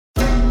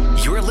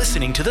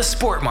listening to The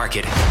Sport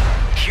Market.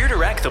 Here to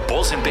rack the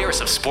bulls and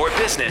bears of sport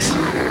business,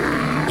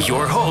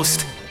 your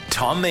host,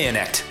 Tom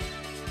Mayonet.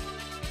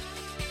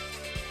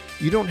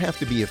 You don't have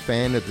to be a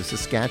fan of the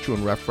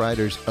Saskatchewan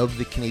Roughriders of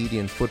the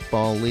Canadian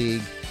Football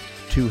League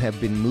to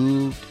have been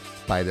moved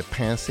by the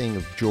passing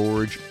of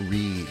George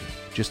Reed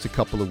just a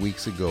couple of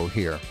weeks ago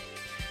here.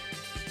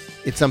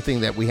 It's something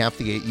that we have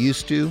to get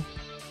used to.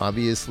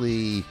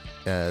 Obviously,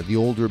 the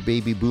older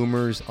baby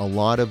boomers, a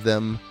lot of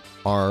them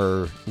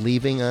are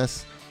leaving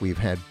us. We've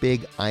had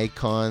big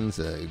icons,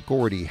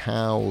 Gordie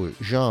Howe,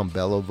 Jean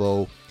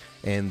Beliveau,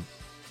 and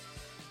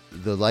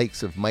the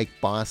likes of Mike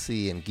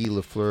Bossy and Guy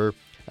Lafleur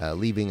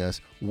leaving us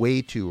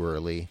way too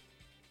early.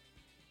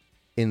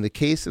 In the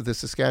case of the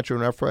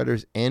Saskatchewan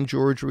Roughriders and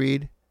George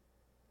Reed,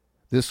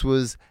 this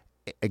was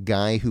a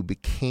guy who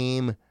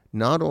became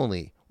not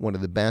only one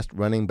of the best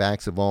running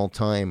backs of all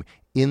time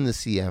in the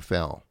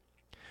CFL,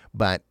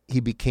 but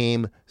he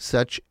became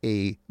such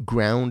a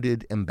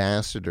grounded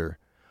ambassador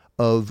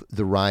of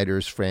the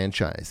Riders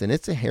franchise. And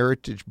it's a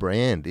heritage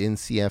brand in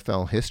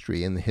CFL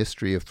history, in the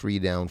history of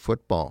three-down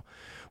football.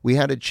 We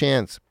had a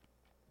chance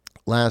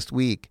last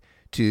week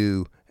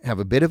to have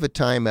a bit of a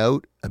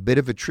timeout, a bit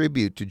of a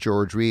tribute to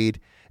George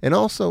Reed, and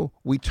also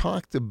we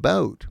talked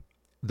about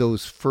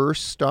those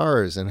first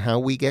stars and how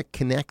we get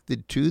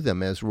connected to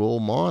them as role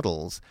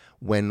models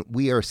when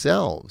we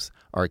ourselves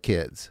are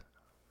kids.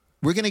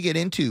 We're going to get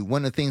into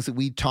one of the things that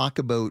we talk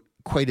about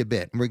quite a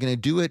bit, and we're going to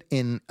do it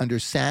under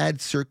sad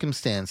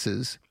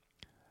circumstances,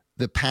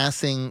 the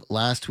passing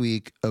last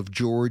week of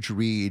George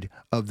Reed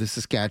of the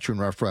Saskatchewan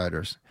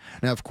Roughriders.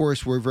 Now, of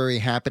course, we're very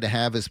happy to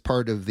have as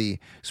part of the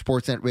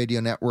Sportsnet Radio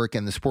Network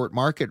and the Sport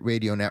Market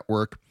Radio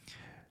Network,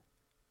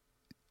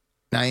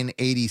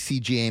 980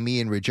 CJME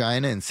in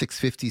Regina and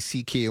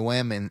 650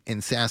 CKOM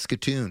in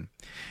Saskatoon.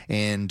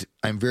 And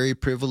I'm very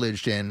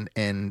privileged and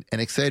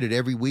excited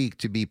every week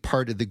to be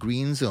part of the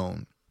Green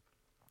Zone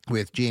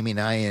with Jamie and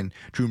I and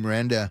Drew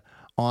Miranda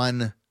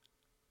on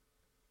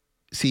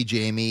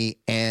CJME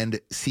and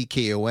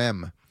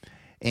CKOM,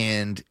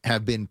 and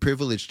have been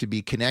privileged to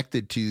be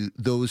connected to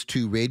those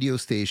two radio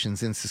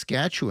stations in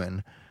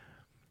Saskatchewan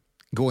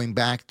going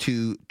back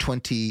to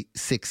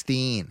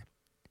 2016.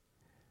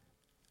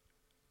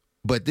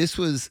 But this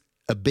was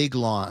a big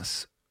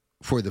loss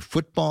for the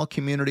football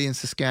community in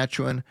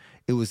Saskatchewan.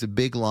 It was a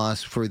big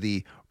loss for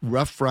the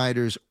Rough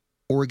Riders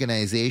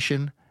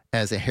organization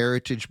as a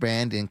heritage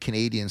brand in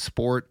Canadian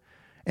sport,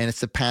 and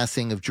it's the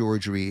passing of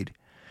George Reed.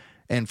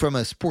 And from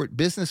a sport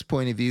business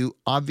point of view,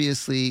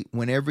 obviously,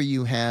 whenever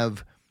you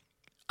have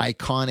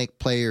iconic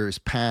players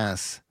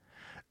pass,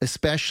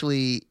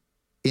 especially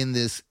in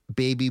this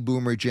baby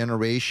boomer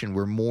generation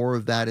where more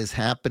of that is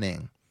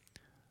happening,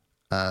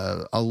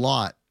 a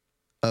lot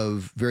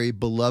of very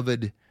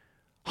beloved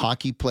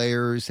hockey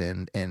players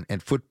and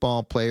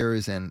football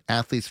players and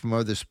athletes from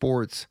other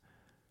sports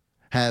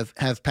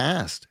have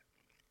passed.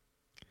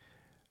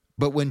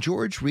 But when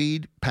George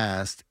Reed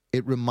passed,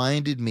 it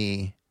reminded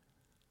me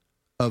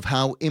of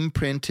how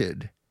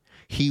imprinted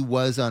he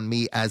was on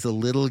me as a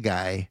little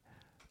guy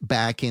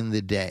back in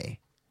the day.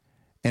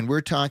 And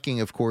we're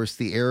talking, of course,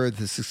 the era of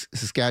the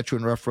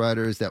Saskatchewan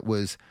Roughriders that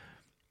was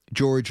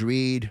George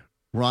Reed,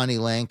 Ronnie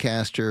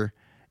Lancaster,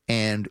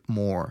 and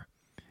more.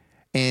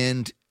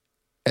 And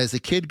as a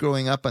kid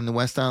growing up on the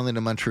West Island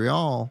of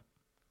Montreal,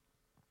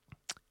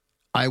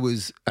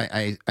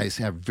 I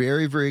have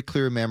very, very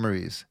clear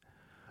memories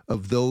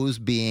of those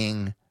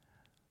being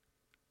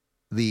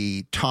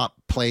the top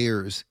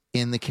players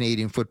in the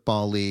Canadian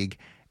Football League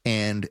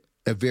and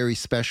a very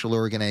special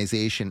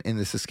organization in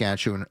the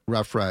Saskatchewan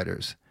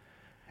Roughriders.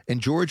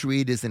 And George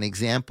Reed is an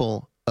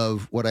example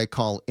of what I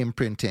call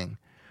imprinting,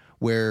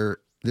 where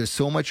there's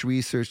so much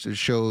research that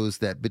shows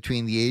that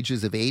between the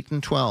ages of 8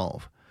 and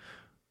 12,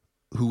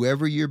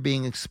 whoever you're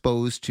being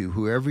exposed to,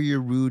 whoever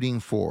you're rooting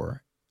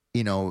for,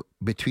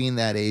 between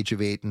that age of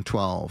 8 and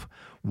 12,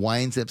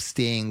 winds up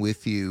staying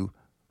with you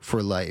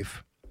for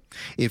life.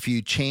 If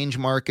you change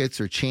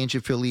markets or change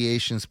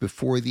affiliations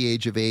before the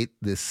age of 8,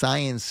 the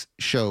science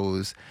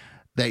shows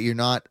that you're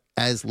not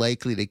as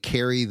likely to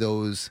carry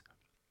those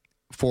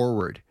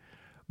forward.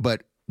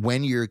 But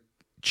when you're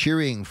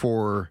cheering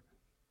for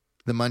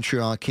the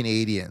Montreal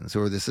Canadiens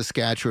or the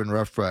Saskatchewan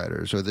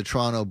Roughriders or the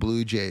Toronto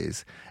Blue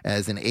Jays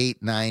as an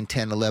 8, 9,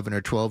 10, 11,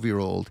 or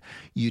 12-year-old,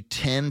 you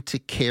tend to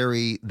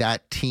carry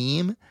that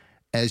team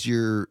as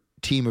your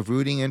team of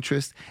rooting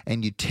interest,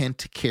 and you tend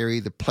to carry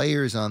the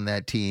players on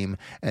that team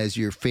as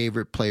your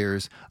favorite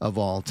players of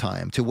all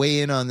time. To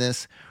weigh in on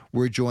this,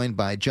 we're joined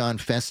by John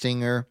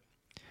Festinger,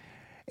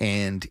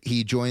 and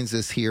he joins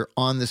us here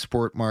on the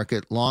Sport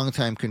Market,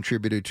 longtime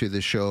contributor to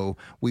the show.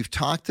 We've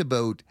talked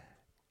about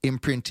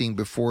imprinting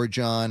before,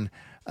 John.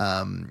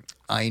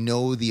 I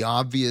know the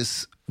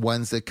obvious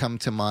ones that come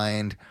to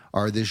mind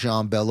are the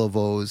Jean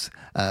Beliveaus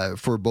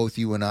for both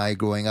you and I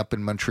growing up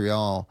in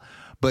Montreal.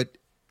 But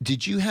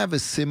did you have a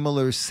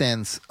similar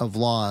sense of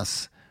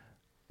loss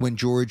when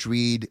George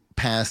Reed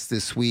passed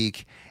this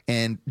week?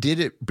 And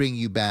did it bring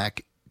you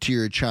back to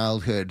your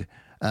childhood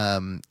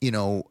as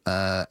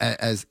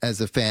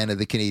a fan of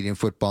the Canadian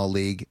Football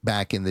League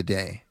back in the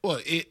day? Well,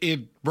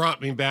 it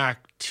brought me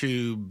back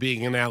to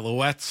being an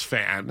Alouettes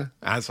fan,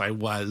 as I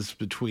was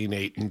between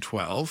 8 and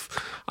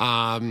 12.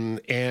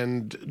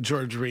 And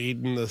George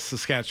Reed and the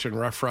Saskatchewan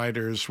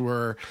Roughriders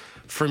were,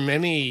 for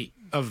many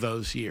of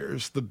those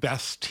years, the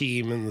best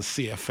team in the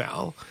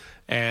CFL.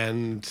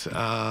 And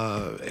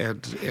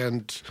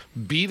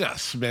beat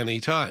us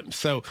many times.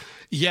 So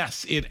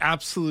yes, it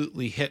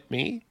absolutely hit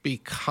me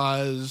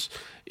because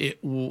it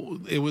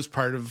was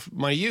part of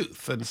my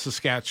youth, and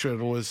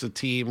Saskatchewan was a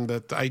team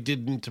that I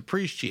didn't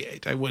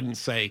appreciate. I wouldn't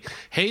say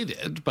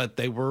hated, but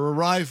they were a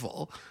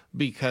rival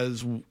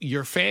because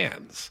you're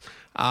fans,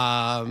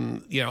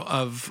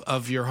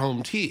 of your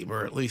home team,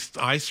 or at least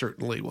I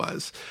certainly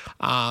was.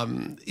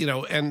 And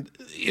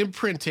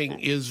imprinting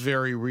is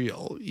very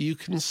real. You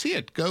can see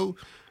it. Go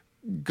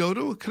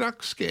to a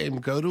Canucks game,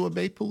 go to a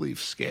Maple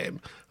Leafs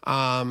game,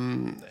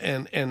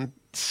 and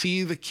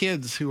see the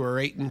kids who are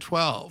 8 and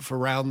 12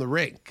 around the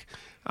rink.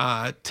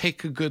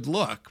 Take a good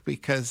look,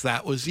 because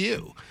that was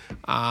you.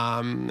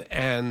 That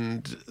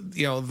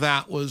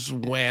was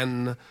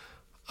when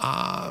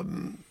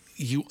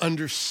you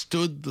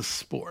understood the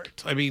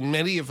sport. I mean,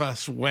 many of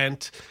us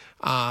went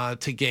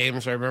to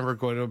games. I remember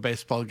going to a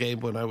baseball game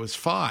when I was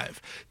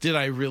 5. Did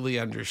I really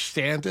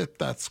understand it?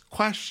 That's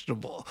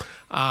questionable.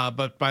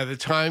 But by the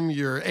time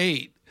you're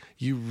 8,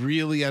 you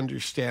really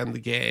understand the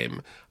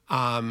game.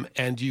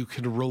 And you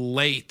can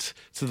relate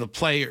to the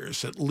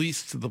players, at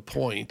least to the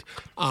point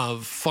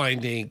of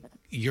finding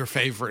your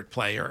favorite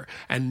player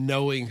and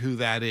knowing who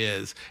that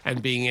is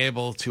and being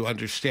able to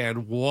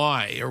understand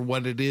why or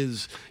what it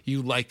is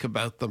you like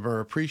about them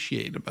or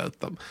appreciate about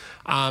them.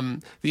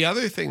 The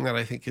other thing that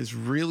I think is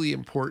really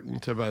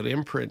important about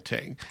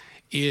imprinting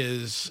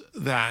is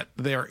that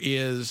there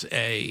is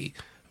a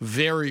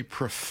very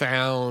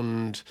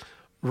profound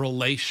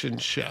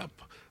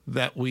relationship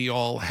that we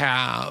all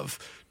have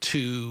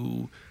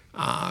to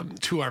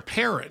our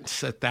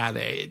parents at that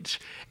age.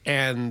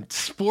 And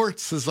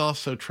sports is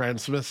also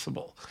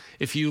transmissible.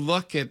 If you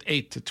look at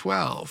 8 to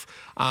 12,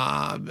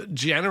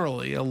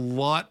 generally a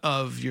lot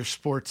of your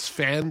sports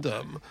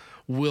fandom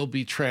will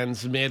be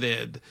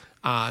transmitted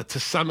to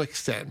some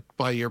extent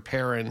by your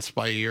parents,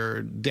 by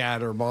your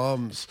dad or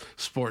mom's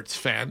sports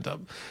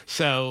fandom.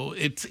 So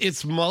it's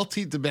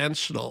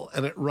multidimensional,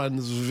 and it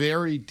runs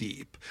very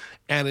deep,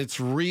 and it's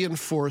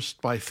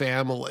reinforced by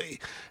family.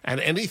 And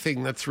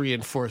anything that's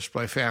reinforced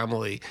by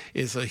family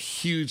is a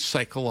huge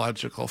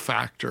psychological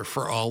factor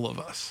for all of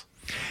us.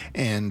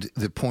 And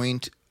the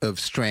point of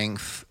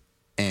strength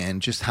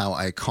and just how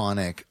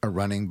iconic a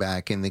running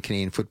back in the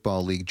Canadian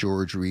Football League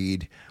George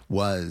Reed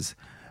was,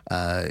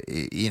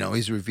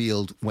 is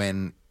revealed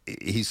when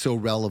he's so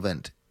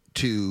relevant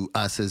to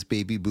us as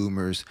baby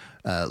boomers,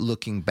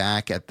 looking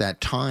back at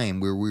that time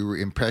where we were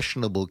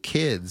impressionable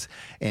kids,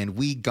 and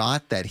we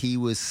got that he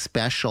was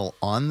special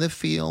on the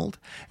field,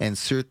 and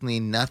certainly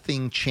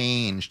nothing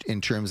changed in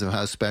terms of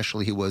how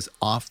special he was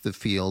off the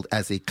field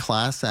as a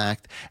class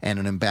act and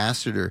an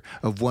ambassador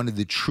of one of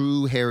the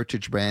true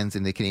heritage brands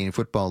in the Canadian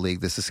Football League,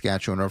 the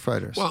Saskatchewan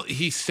Roughriders. Well,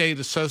 he stayed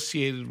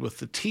associated with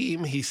the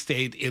team. He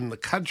stayed in the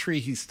country.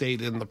 He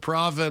stayed in the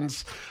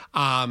province.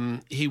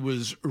 He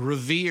was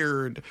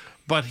revered,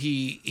 but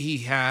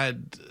he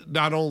had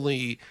not only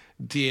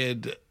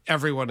did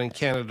everyone in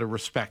Canada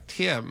respect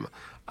him,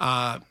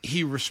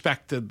 he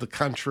respected the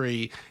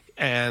country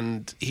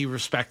and he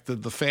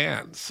respected the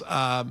fans.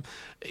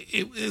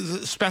 It was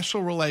a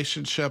special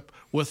relationship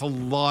with a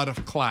lot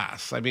of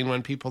class. I mean,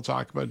 when people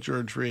talk about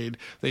George Reed,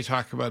 they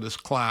talk about his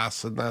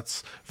class, and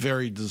that's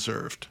very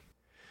deserved.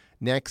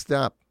 Next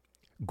up,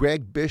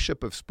 Greg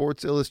Bishop of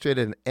Sports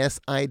Illustrated and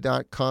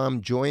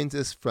SI.com joins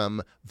us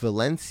from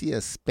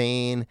Valencia,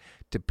 Spain,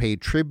 to pay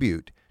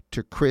tribute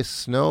to Chris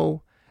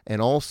Snow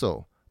and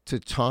also to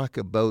talk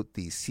about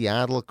the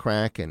Seattle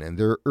Kraken and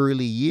their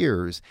early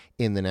years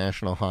in the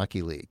National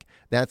Hockey League.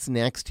 That's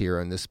next here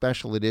on the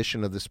special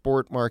edition of The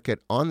Sport Market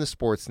on the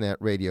Sportsnet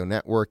Radio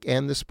Network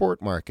and the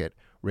Sport Market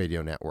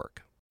Radio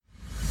Network.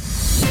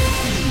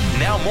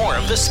 Now more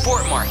of The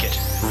Sport Market,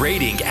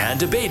 rating and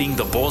debating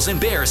the Bulls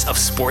and Bears of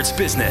sports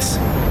business.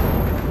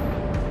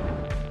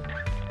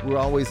 We're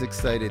always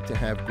excited to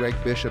have Greg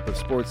Bishop of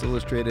Sports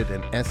Illustrated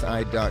and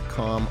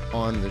SI.com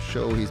on the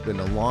show. He's been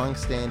a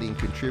long-standing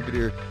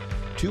contributor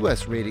to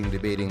us rating and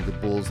debating the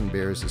Bulls and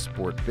Bears of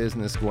sport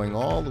business, going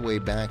all the way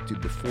back to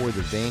before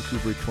the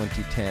Vancouver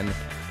 2010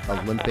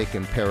 Olympic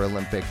and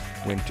Paralympic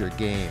Winter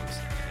Games.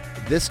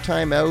 This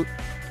time out,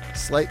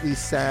 slightly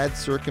sad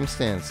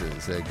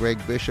circumstances.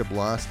 Greg Bishop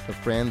lost a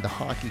friend. The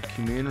hockey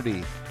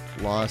community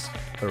lost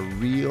a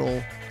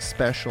real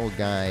special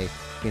guy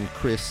in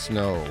Chris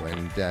Snow.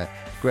 And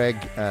Greg,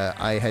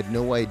 I had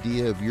no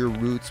idea of your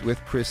roots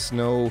with Chris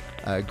Snow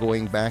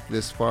going back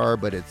this far,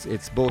 but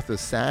it's both a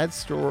sad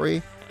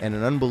story and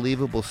an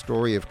unbelievable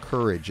story of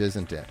courage,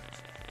 isn't it?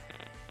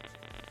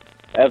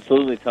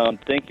 Absolutely, Tom.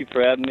 Thank you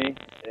for having me,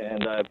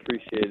 and I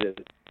appreciate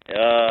it.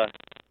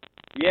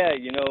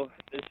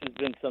 this has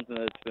been something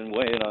that's been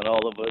weighing on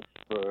all of us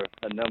for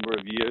a number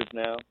of years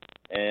now.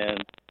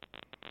 And,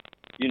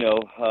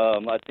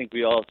 I think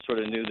we all sort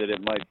of knew that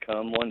it might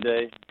come one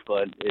day,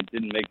 but it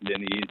didn't make it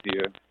any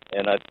easier.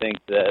 And I think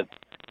that,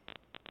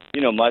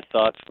 my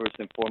thoughts first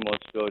and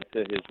foremost go to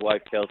his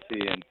wife,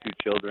 Kelsey, and 2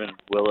 children,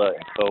 Willa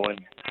and Cohen.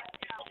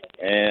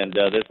 And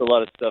there's a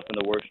lot of stuff in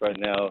the works right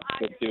now.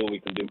 Let's see what we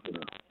can do for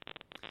them.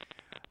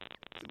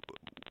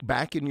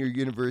 Back in your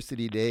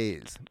university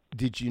days,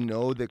 did you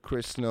know that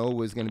Chris Snow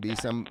was going to be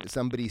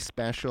somebody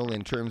special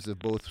in terms of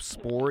both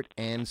sport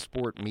and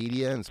sport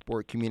media and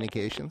sport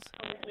communications?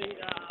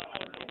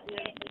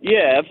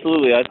 Yeah,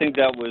 absolutely. I think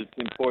that was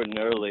important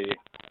early.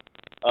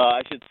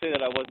 I should say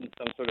that I wasn't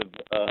some sort of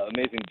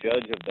amazing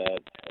judge of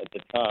that at the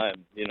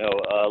time.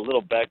 A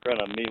little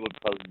background on me would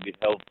probably be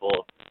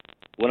helpful.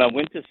 When I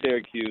went to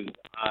Syracuse,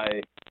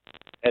 I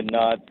had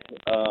not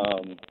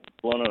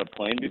flown on a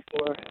plane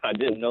before. I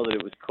didn't know that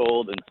it was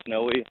cold and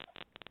snowy,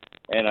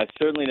 and I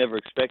certainly never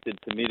expected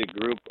to meet a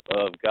group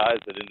of guys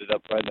that ended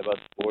up writing about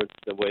sports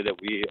the way that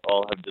we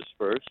all have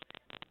dispersed.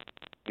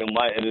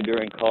 My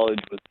editor in college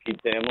was Pete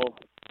Thamel.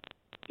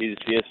 He's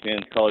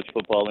ESPN's college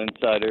football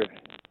insider,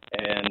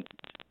 and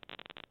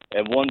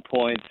at one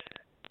point,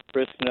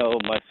 Chris Snow,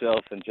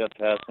 myself, and Jeff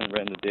Hassan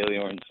ran the Daily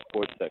Orange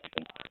sports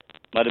section.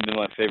 Might have been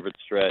my favorite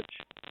stretch.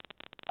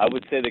 I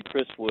would say that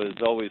Chris was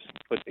always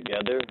put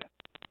together.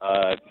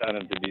 I found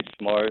him to be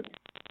smart,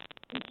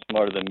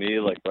 smarter than me,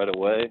 right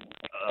away.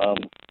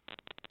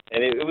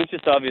 And it was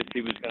just obvious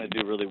he was going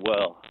to do really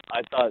well.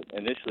 I thought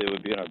initially it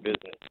would be in our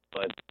business,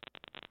 but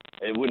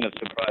it wouldn't have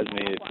surprised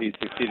me if he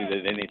succeeded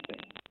at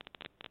anything.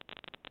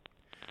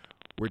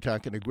 We're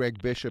talking to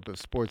Greg Bishop of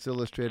Sports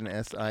Illustrated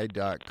and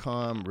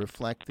SI.com,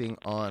 reflecting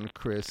on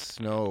Chris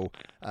Snow.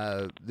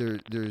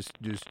 There's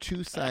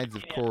 2 sides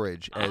of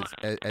courage,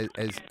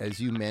 as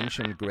you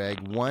mentioned,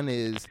 Greg. One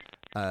is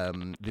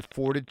the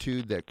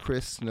fortitude that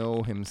Chris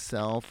Snow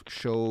himself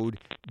showed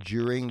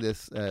during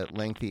this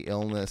lengthy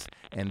illness,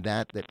 and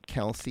that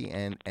Kelsey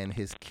and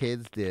his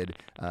kids did.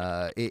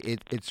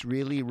 It's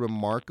really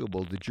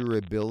remarkable, the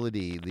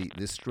durability,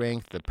 the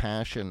strength, the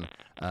passion,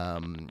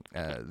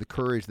 the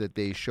courage that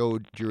they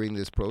showed during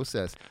this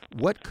process.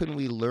 What can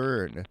we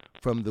learn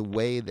from the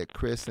way that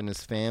Chris and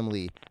his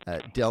family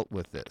dealt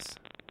with this?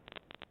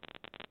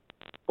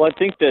 Well, I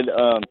think that,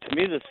 to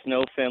me, the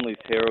Snow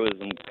family's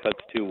heroism cuts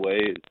 2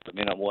 ways. I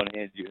mean, on one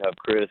hand, you have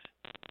Chris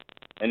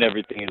and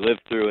everything he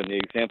lived through and the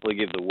example he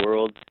gave the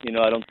world.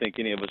 I don't think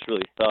any of us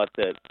really thought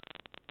that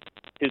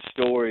his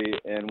story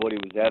and what he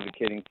was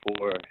advocating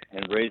for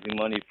and raising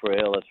money for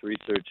ALS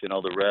research and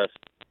all the rest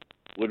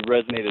would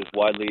resonate as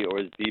widely or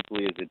as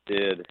deeply as it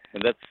did.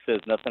 And that says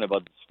nothing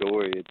about the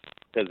story. It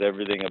says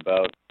everything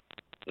about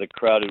the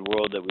crowded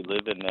world that we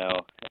live in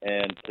now.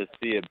 And to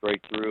see it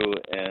break through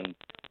and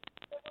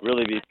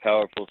really be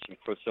powerful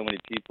for so many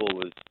people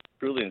was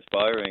truly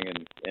inspiring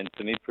and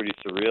to me pretty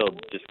surreal,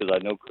 just because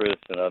I know Chris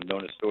and I've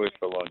known his stories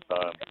for a long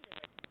time.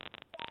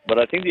 But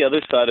I think the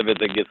other side of it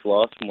that gets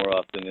lost more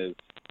often is,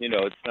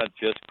 it's not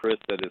just Chris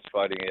that is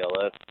fighting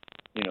ALS,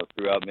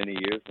 throughout many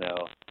years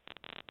now.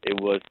 It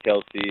was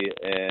Kelsey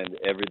and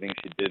everything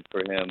she did for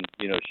him.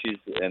 She's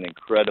an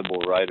incredible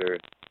writer.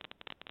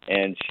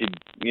 And she,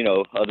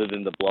 other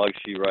than the blog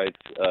she writes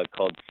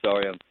called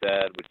Sorry I'm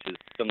Sad, which is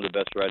some of the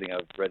best writing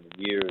I've read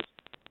in years,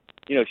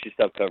 she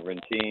stopped covering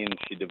teams.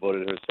 She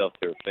devoted herself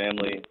to her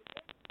family.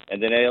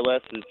 And then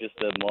ALS is just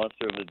a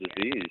monster of a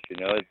disease.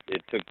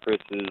 It took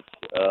Chris's,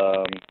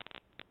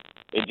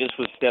 it just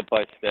was step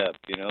by step.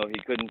 He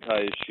couldn't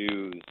tie his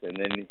shoes, and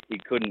then he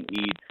couldn't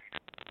eat.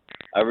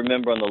 I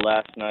remember on the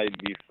last night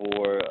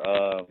before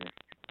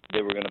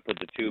they were going to put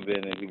the tube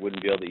in and he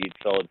wouldn't be able to eat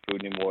solid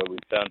food anymore, we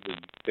found his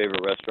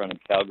favorite restaurant in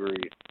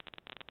Calgary.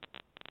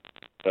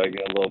 So I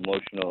get a little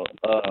emotional.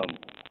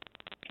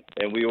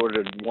 And we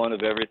ordered one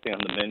of everything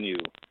on the menu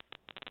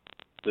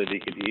so that he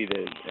could eat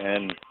it.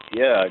 And,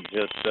 yeah,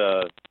 just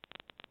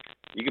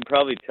you can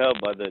probably tell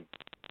by the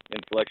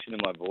inflection in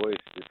my voice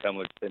just how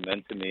much they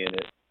meant to me. And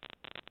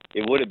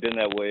it would have been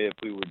that way if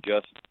we were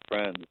just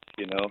friends,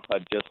 I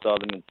just saw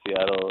them in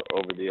Seattle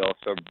over the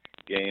All-Star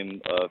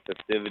game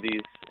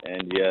festivities,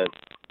 and yet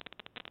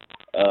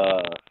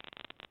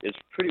it's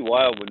pretty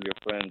wild when your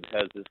friend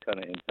has this kind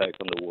of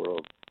impact on the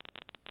world.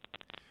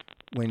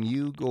 When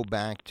you go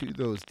back to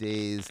those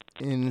days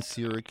in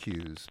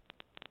Syracuse,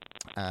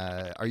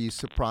 are you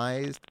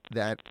surprised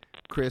that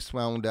Chris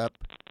wound up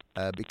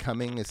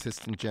becoming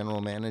assistant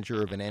general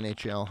manager of an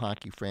NHL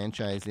hockey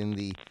franchise in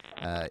the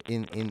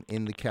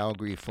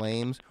Calgary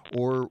Flames,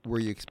 or were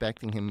you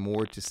expecting him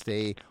more to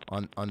stay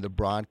on the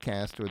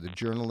broadcast or the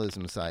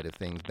journalism side of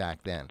things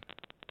back then?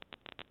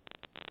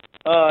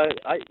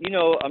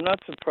 I'm not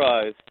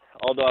surprised,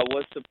 although I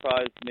was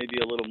surprised maybe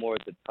a little more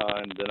at the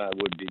time than I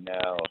would be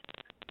now.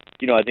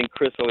 I think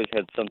Chris always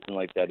had something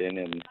like that in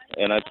him,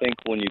 and I think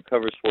when you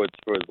cover sports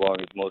for as long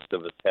as most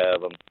of us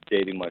have, I'm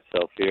dating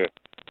myself here,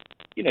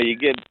 you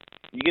get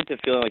to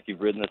feeling like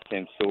you've written the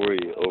same story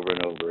over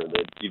and over,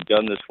 that you've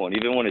done this one,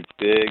 even when it's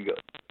big,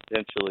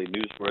 potentially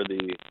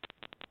newsworthy,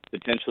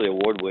 potentially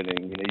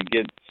award-winning. You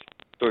get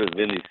sort of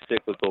in these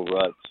cyclical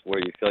ruts where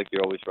you feel like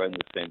you're always writing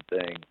the same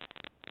thing.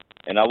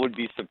 And I would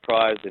be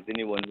surprised if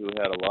anyone who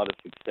had a lot of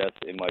success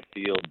in my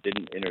field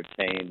didn't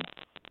entertain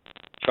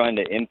trying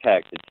to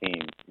impact the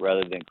team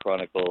rather than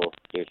chronicle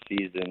their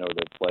season or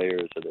their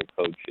players or their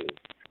coaches.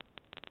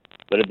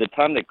 But at the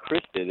time that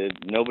Chris did it,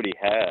 nobody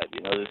had.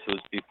 You know, this was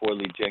before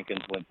Lee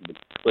Jenkins went to the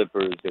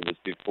Clippers. It was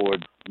before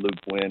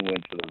Luke Wynn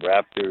went to the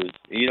Raptors.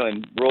 You know,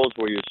 in roles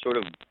where you're sort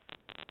of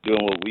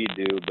doing what we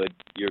do, but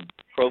you're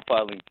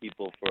profiling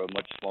people for a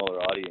much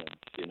smaller audience,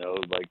 you know,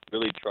 like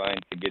really trying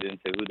to get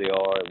into who they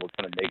are and what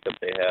kind of makeup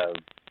they have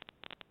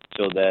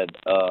so that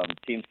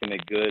teams can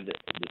make good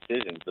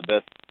decisions, the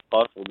best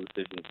possible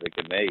decisions they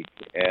can make.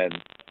 And,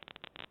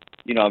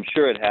 you know, I'm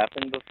sure it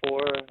happened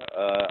before.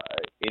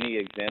 Any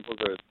examples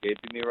are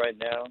escaping me right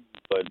now.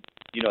 But,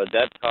 you know, at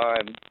that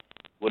time,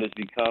 what has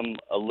become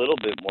a little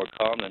bit more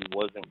common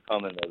wasn't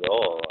common at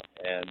all.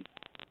 And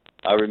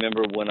I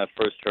remember when I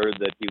first heard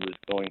that he was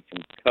going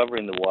from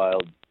covering the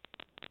Wild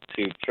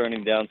to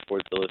turning down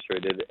Sports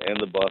Illustrated and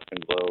the Boston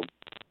Globe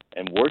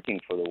and working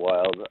for the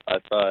Wild, I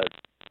thought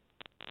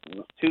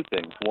two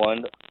things.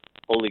 One,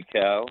 holy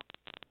cow.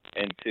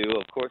 And two,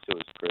 of course it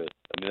was Chris.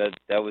 I mean,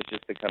 that was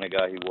just the kind of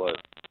guy he was.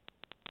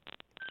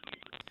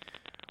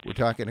 We're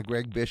talking to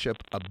Greg Bishop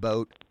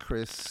about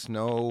Chris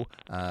Snow.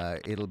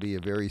 It'll be a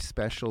very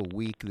special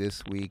week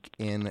this week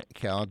in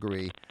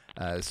Calgary.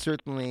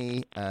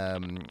 Certainly,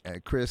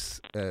 Chris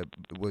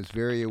was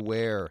very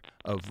aware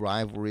of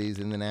rivalries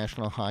in the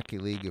National Hockey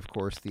League. Of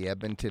course, the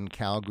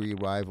Edmonton-Calgary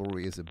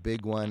rivalry is a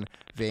big one.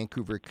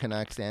 Vancouver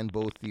Canucks and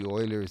both the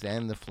Oilers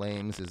and the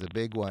Flames is a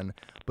big one.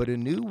 But a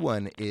new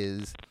one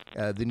is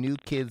the new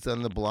kids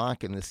on the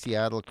block in the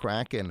Seattle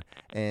Kraken.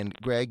 And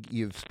Greg,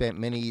 you've spent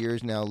many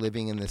years now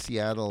living in the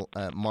Seattle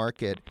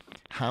market.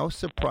 How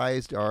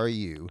surprised are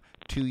you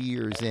 2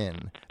 years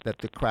in that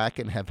the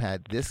Kraken have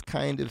had this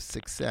kind of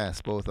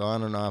success both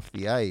on and off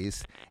the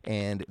ice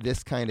and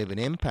this kind of an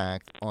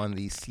impact on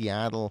the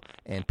Seattle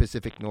and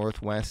Pacific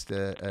Northwest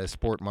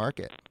sport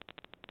market?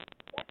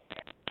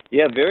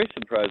 Yeah, very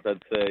surprised,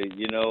 I'd say.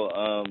 You know,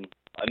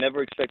 I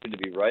never expected to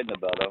be writing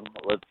about them.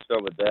 Let's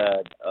start with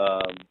that.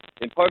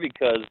 In part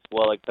because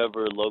while I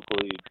cover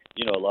locally,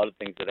 you know, a lot of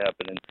things that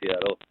happen in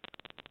Seattle,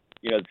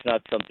 you know, it's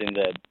not something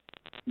that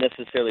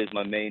necessarily is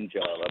my main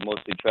job. I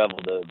mostly travel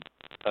the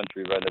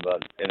country writing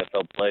about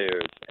NFL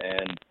players,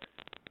 and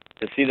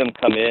to see them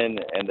come in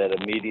and that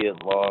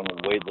immediate long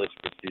wait list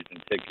for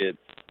season tickets,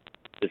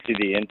 to see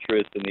the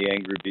interest in the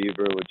Angry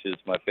Beaver, which is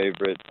my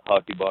favorite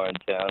hockey bar in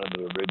town and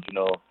the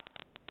original,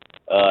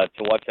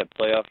 to watch that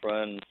playoff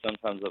run,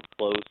 sometimes up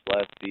close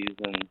last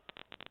season.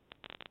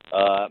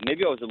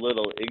 Maybe I was a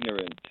little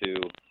ignorant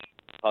to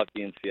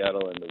hockey in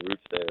Seattle and the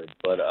roots there,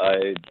 but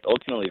I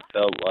ultimately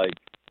felt like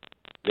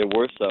there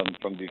were some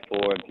from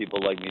before and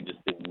people like me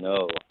just didn't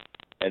know.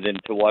 And then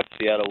to watch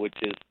Seattle, which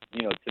is,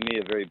 you know, to me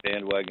a very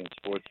bandwagon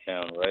sports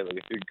town, right? Like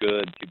if you're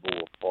good, people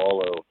will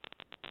follow.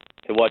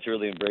 To watch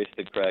really embrace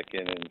the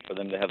Kraken and for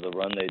them to have the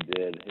run they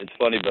did. It's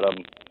funny, but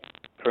I'm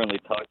currently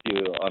talking to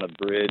you on a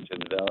bridge in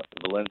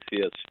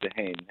Valencia,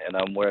 Spain, and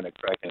I'm wearing a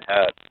Kraken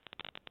hat.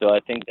 So I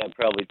think that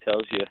probably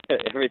tells you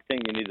everything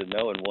you need to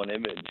know in one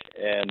image.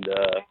 And,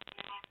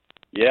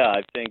 yeah,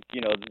 I think, you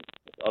know,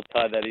 I'll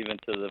tie that even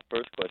to the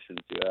first questions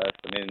you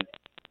asked. I mean,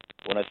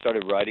 when I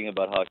started writing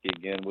about hockey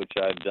again, which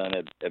I've done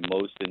at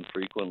most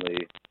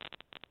infrequently,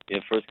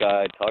 the first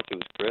guy I talked to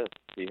was Chris.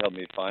 He helped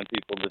me find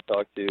people to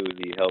talk to.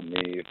 He helped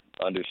me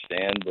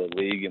understand the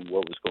league and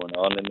what was going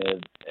on in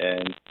it.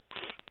 And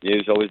he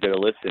was always there to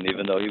listen,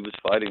 even though he was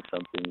fighting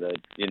something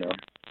that, you know,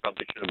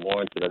 probably should have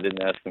warranted. I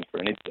didn't ask him for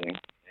anything.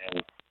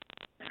 And,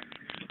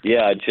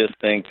 yeah, I just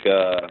think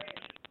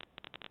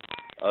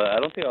I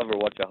don't think I'll ever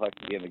watch a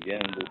hockey game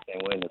again the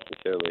same way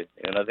necessarily.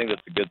 And I think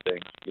that's a good thing,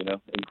 you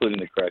know, including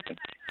the Kraken.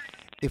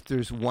 If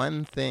there's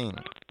one thing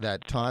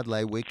that Todd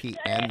Leiweke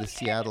and the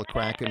Seattle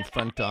Kraken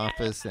front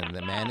office and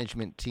the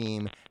management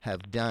team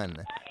have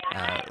done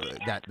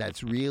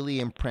that's really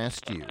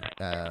impressed you,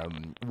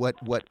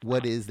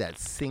 what is that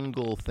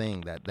single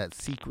thing, that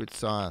secret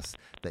sauce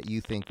that you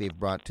think they've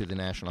brought to the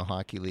National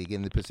Hockey League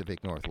in the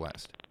Pacific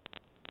Northwest?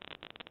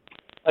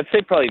 I'd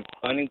say probably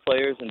finding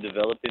players and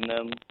developing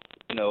them.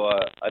 You know,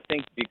 I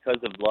think because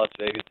of Las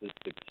Vegas'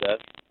 success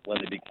when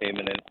they became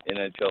an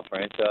NHL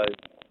franchise,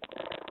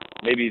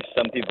 maybe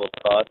some people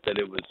thought that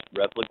it was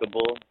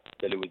replicable,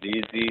 that it was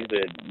easy,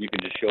 that you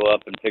could just show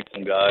up and pick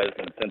some guys,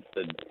 and since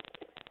the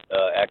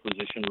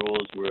acquisition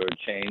rules were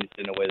changed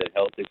in a way that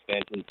helped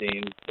expansion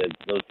teams, that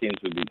those teams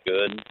would be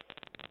good.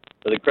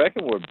 But the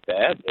Kraken were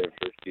bad their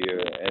first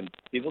year, and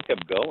people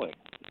kept going.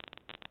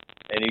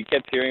 And you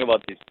kept hearing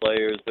about these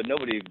players, but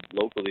nobody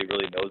locally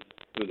really knows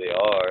who they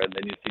are. And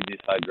then you see these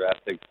high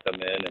draft picks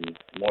come in, and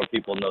more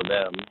people know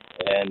them.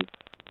 And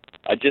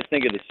I just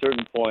think at a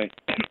certain point,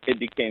 it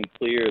became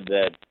clear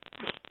that,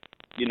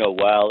 you know,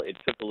 while it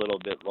took a little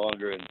bit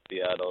longer in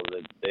Seattle,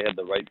 that they had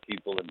the right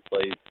people in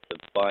place to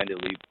find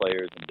elite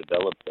players and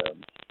develop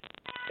them.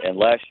 And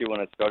last year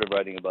when I started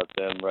writing about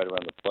them right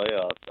around the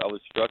playoffs, I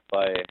was struck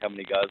by how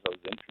many guys I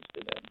was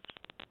interested in.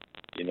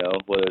 You know,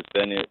 whether it's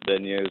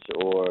Beniers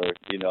or,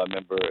 you know, I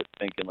remember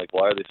thinking, like,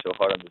 why are they so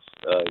hard on this,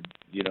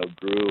 you know,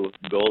 Drew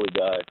goalie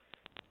guy?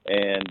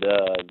 And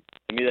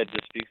to me, that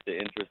just speaks to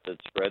interest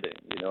that's spreading.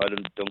 You know, I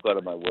don't go out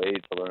of my way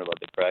to learn about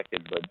the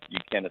Kraken, but you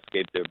can't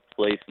escape their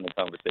place in the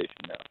conversation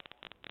now.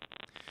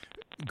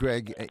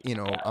 Greg, you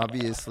know,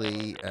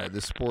 obviously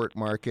the sport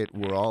market,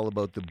 we're all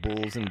about the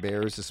bulls and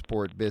bears of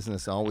sport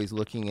business, always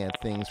looking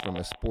at things from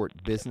a sport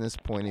business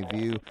point of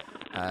view.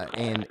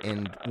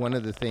 And one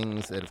of the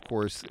things that, of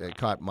course,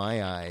 caught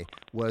my eye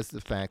was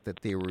the fact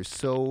that they were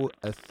so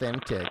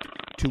authentic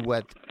to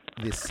what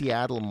the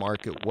Seattle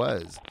market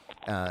was.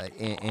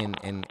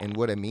 And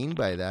what I mean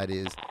by that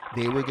is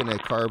they were going to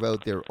carve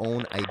out their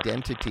own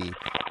identity.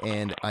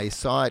 And I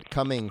saw it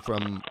coming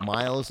from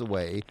miles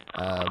away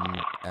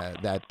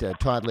that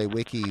Todd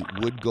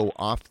Lewicki would go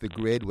off the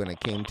grid when it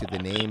came to the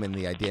name and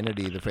the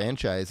identity of the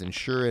franchise. And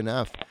sure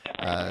enough,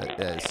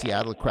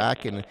 Seattle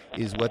Kraken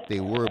is what they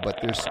were.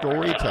 But their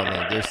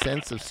storytelling, their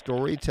sense of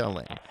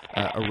storytelling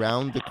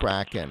around the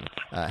Kraken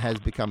has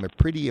become a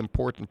pretty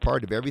important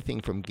part of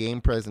everything from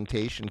game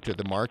presentation to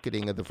the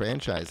marketing of the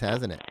franchise,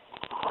 hasn't it?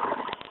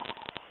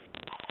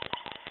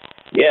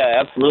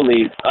 Yeah,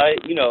 absolutely. I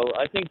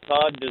think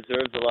Todd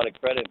deserves a lot of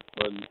credit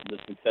for the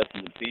success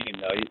of the team.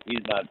 Now,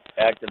 he's not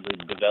actively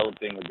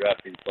developing or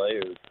drafting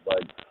players,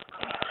 but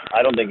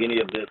I don't think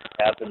any of this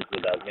happens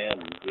without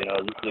him. You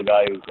know, this is a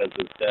guy who's had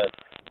success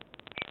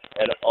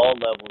at all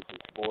levels of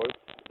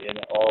sports, in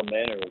all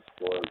manner of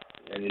sports.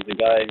 And he's a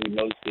guy who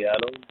knows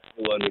Seattle,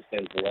 who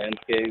understands the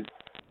landscape,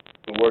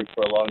 who worked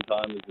for a long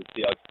time as the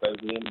Seahawks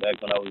president back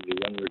when I was a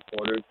young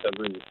reporter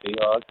covering the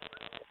Seahawks.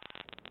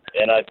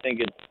 And I think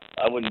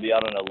I wouldn't be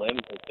out on a limb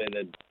to say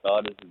that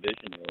Todd is a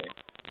visionary,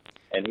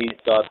 and he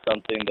saw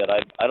something that I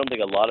don't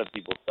think a lot of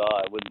people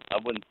saw. I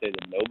wouldn't say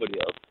that nobody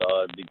else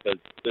saw it, because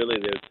clearly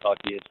there's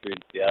hockey history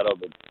in Seattle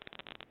that's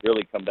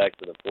really come back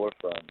to the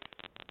forefront.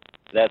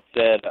 That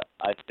said,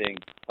 I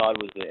think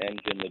Todd was the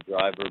engine, the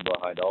driver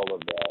behind all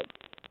of that,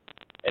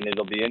 and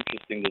it'll be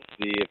interesting to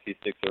see if he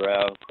sticks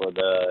around for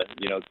the,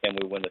 you know, can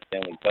we win the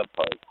Stanley Cup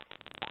part.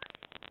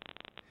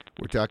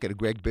 We're talking to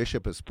Greg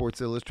Bishop of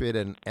Sports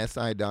Illustrated and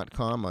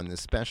SI.com on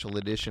this special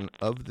edition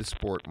of the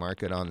Sport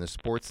Market on the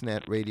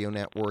Sportsnet Radio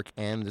Network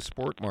and the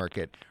Sport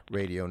Market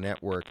Radio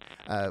Network.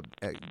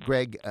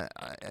 Greg,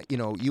 you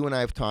know, you and I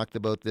have talked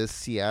about this.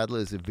 Seattle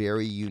is a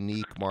very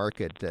unique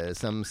market.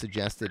 Some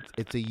suggest that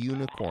it's a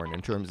unicorn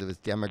in terms of its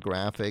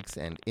demographics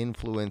and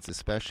influence,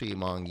 especially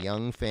among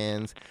young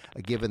fans,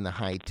 given the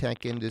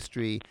high-tech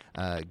industry,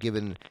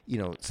 given, you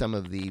know, some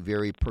of the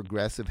very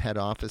progressive head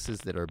offices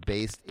that are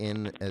based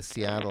in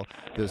Seattle.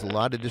 There's a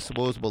lot of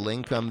disposable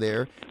income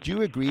there. Do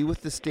you agree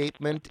with the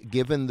statement,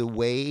 given the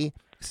way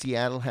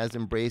Seattle has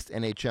embraced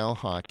NHL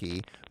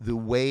hockey, the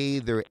way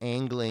they're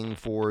angling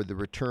for the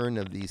return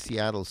of the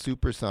Seattle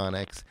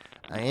Supersonics,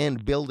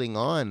 and building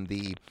on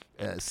the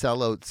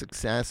sellout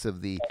success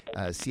of the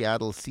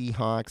Seattle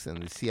Seahawks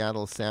and the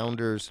Seattle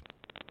Sounders,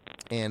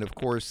 and of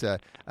course,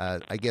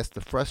 I guess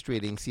the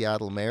frustrating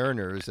Seattle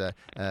Mariners,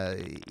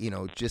 you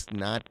know, just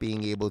not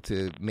being able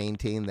to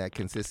maintain that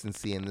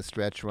consistency in the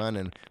stretch run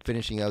and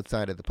finishing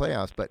outside of the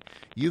playoffs. But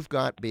you've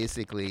got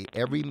basically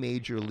every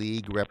major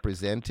league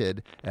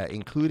represented,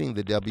 including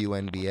the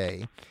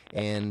WNBA,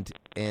 and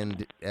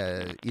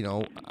you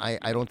know,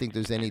 I don't think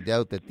there's any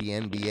doubt that the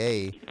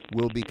NBA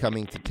will be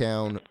coming to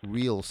town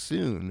real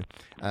soon.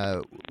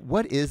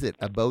 What is it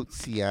about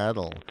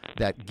Seattle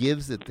that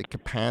gives it the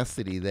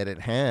capacity that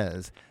it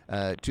has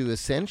to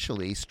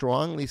essentially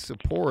strongly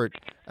support,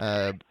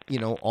 you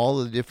know, all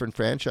of the different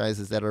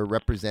franchises that are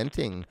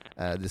representing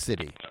the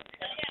city?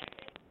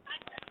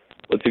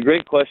 Well, it's a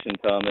great question,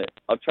 Tom.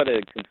 I'll try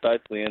to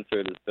concisely answer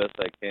it as best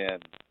I can.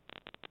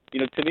 You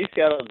know, to me,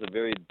 Seattle is a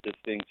very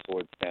distinct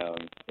sports town,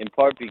 in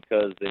part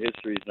because the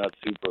history is not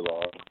super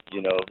long.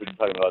 You know, we're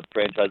talking about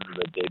franchises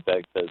that date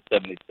back to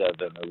 77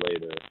 or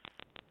later.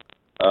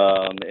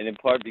 And in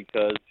part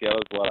because Seattle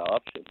has a lot of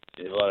options.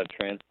 You have a lot of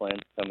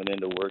transplants coming in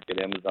to work at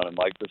Amazon and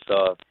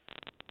Microsoft.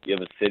 You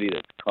have a city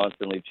that's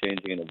constantly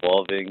changing and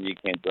evolving. You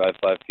can't drive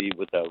 5 feet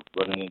without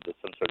running into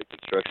some sort of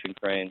construction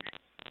crane.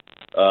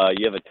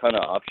 You have a ton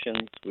of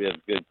options. We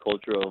have good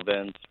cultural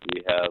events.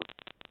 We have,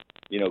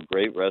 you know,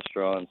 great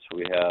restaurants.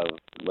 We have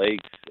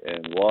lakes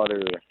and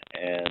water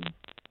and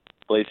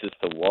places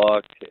to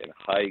walk and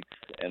hikes,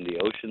 and the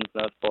ocean's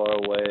not far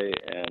away,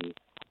 and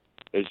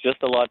there's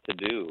just a lot to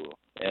do.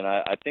 And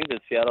I think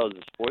that Seattle as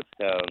a sports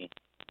town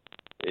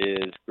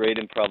is great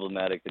and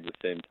problematic at the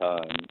same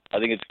time. I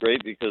think it's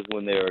great because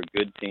when there are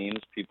good teams,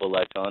 people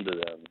latch onto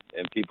them,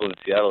 and people in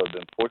Seattle have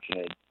been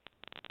fortunate.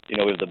 You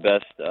know, we have the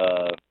best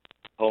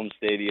home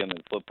stadium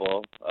in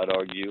football, I'd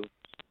argue.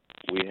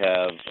 We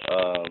have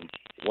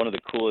one of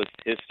the coolest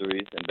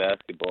histories in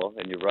basketball,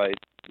 and you're right,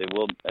 they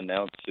will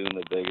announce soon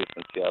that Vegas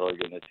and Seattle are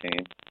getting a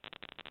team.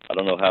 I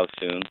don't know how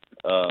soon.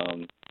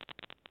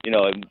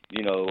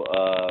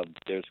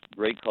 There's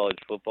great college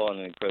football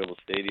and an incredible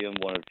stadium,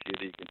 one of the few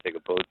that you can take a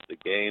boat to the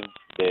games.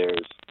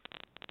 There's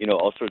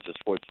all sorts of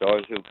sports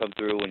stars who come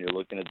through when you're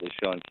looking at the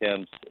Sean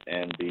Kemps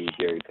and the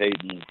Gary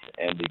Paytons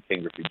and the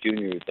Ken Griffey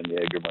Jr.'s and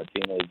the Edgar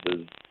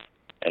Martinez's,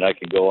 and I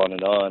could go on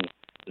and on.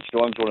 The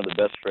Storm's one of the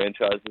best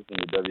franchises in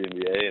the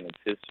WNBA in its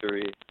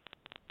history.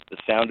 The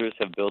Sounders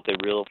have built a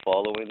real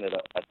following that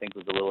I think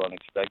was a little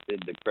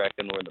unexpected. The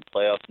Kraken were in the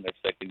playoffs in their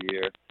second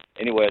year.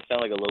 Anyway, I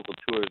sound like a local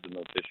tourism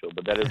official,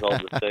 but that is all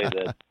to say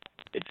that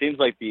it seems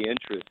like the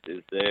interest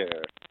is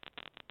there.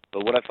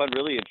 But what I find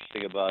really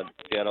interesting about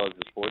Seattle as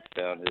a sports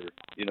town is,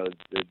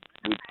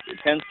 it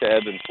tends to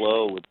ebb and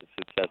flow with the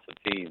success of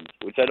teams,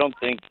 which I don't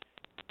think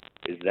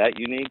is that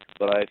unique,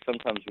 but I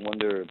sometimes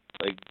wonder,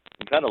 like,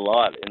 we've had a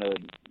lot in a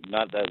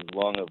not that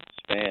long of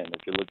span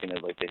if you're looking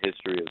at, like, the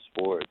history of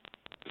sports.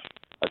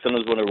 I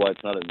sometimes wonder why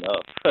it's not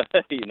enough,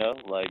 other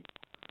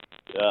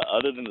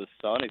than the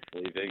Sonics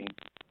leaving,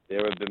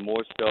 there have been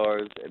more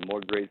stars and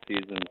more great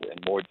seasons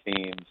and more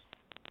teams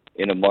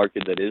in a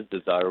market that is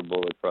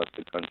desirable across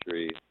the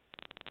country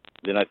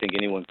than I think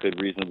anyone could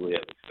reasonably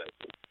have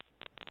expected.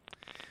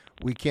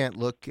 We can't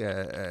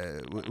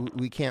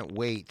we can't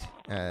wait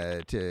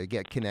to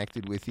get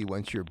connected with you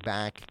once you're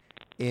back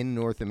in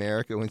North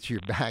America, once you're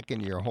back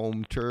in your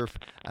home turf.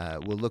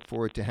 We'll look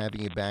forward to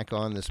having you back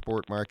on the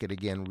sport market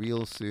again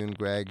real soon,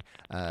 Greg.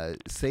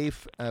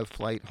 Safe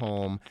flight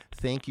home.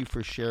 Thank you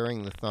for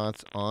sharing the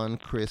thoughts on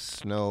Chris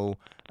Snow.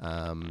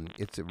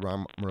 It's a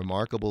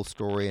remarkable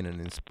story and an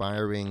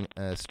inspiring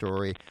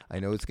story. I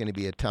know it's going to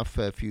be a tough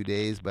few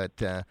days,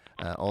 but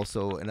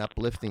also an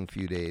uplifting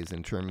few days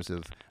in terms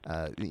of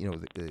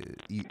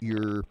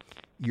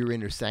your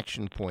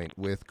intersection point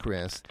with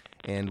Chris.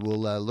 And we'll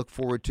look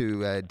forward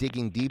to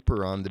digging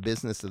deeper on the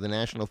business of the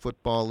National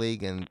Football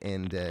League and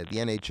the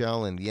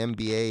NHL and the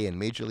NBA and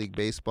Major League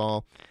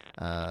Baseball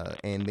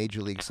and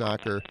Major League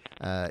Soccer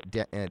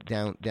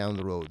down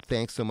the road.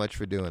 Thanks so much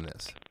for doing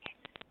this.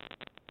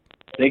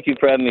 Thank you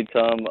for having me,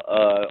 Tom.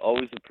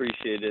 Always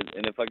appreciate it.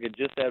 And if I could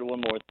just add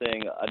one more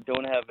thing, I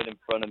don't have it in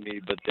front of me,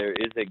 but there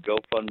is a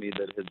GoFundMe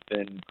that has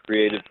been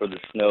created for the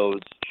Snows.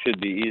 Should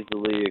be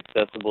easily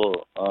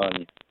accessible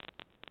on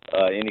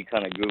any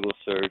kind of Google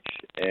search.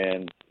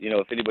 And,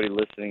 if anybody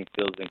listening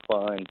feels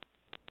inclined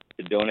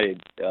to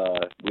donate,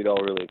 we'd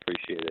all really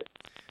appreciate it.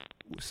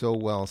 So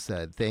well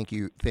said. Thank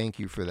you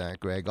for that,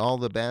 Greg. All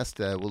the best.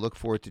 We'll look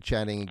forward to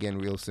chatting again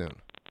real soon.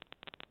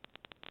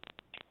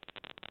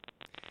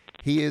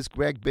 He is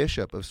Greg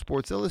Bishop of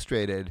Sports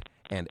Illustrated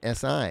and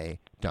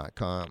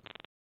SI.com.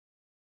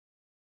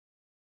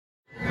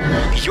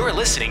 You're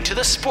listening to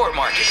The Sport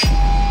Market.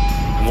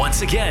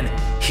 Once again,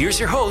 here's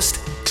your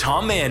host,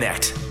 Tom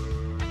Mayonet.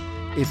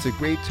 It's a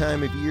great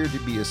time of year to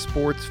be a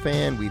sports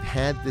fan. We've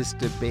had this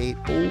debate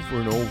over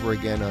and over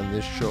again on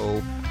this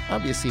show,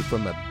 obviously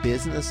from a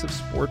business of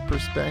sport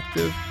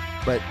perspective,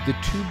 but the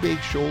two big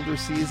shoulder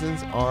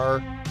seasons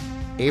are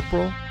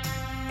April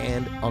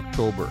and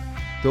October.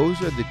 Those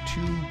are the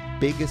two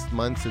biggest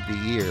months of the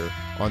year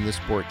on the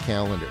sport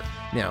calendar.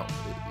 Now,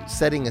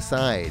 setting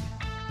aside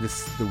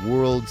the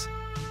world's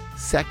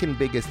second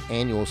biggest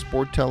annual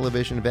sport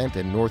television event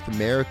and North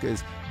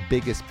America's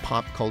biggest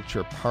pop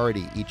culture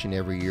party each and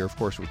every year. Of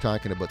course, we're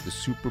talking about the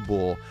Super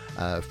Bowl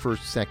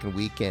second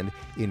weekend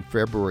in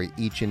February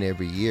each and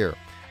every year.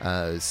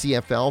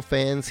 CFL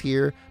fans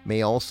here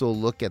may also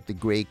look at the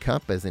Grey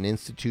Cup as an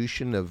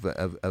institution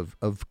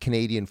of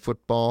Canadian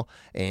football,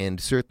 and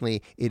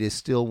certainly it is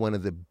still one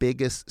of the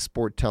biggest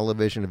sport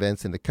television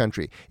events in the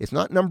country. It's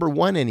not number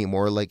one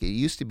anymore like it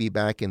used to be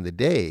back in the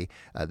day.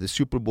 The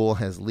Super Bowl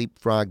has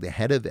leapfrogged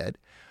ahead of it,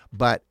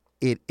 but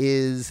it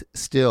is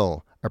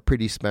still a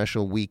pretty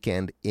special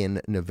weekend in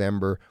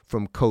November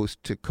from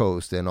coast to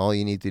coast. And all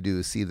you need to do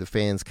is see the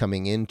fans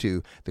coming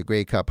into the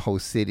Grey Cup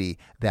host city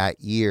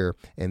that year.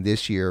 And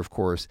this year, of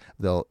course,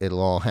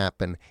 it'll all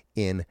happen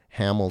in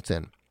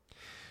Hamilton.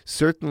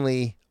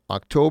 Certainly,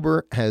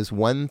 October has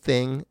one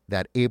thing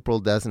that April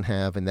doesn't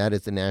have, and that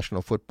is the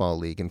National Football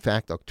League. In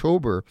fact,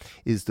 October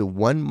is the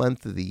one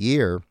month of the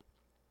year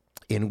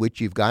in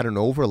which you've got an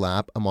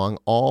overlap among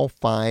all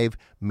 5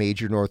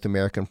 major North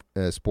American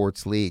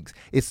sports leagues.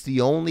 It's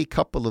the only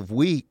couple of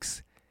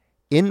weeks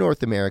in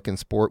North American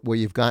sport where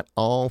you've got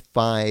all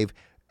 5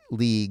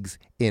 leagues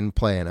in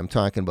play. And I'm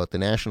talking about the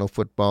National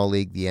Football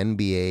League, the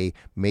NBA,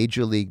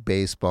 Major League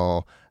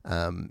Baseball,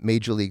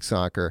 Major League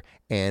Soccer,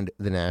 and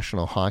the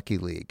National Hockey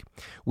League.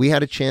 We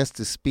had a chance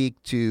to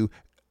speak to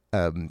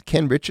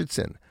Ken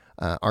Richardson,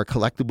 our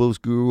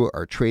collectibles guru,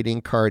 our trading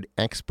card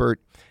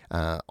expert,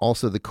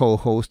 also the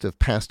co-host of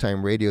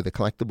Pastime Radio, the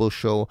collectibles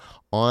show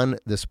on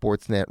the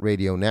Sportsnet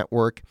Radio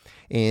Network.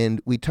 And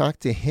we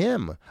talked to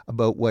him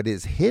about what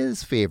is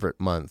his favorite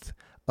month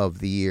of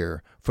the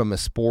year from a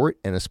sport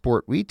and a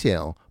sport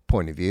retail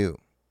point of view.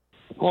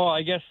 Well,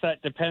 I guess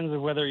that depends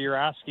on whether you're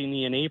asking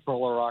me in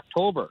April or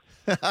October.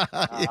 Yeah,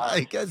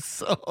 I guess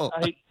so.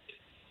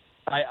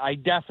 I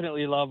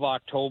definitely love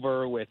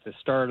October with the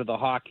start of the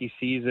hockey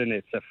season.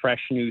 It's a fresh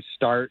new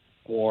start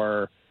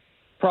for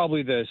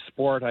probably the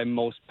sport I'm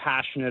most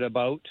passionate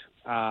about.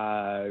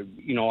 I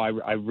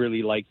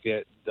really like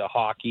the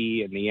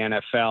hockey and the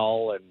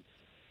NFL. And,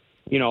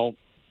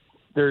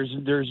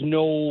 there's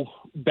no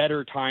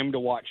better time to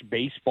watch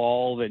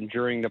baseball than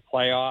during the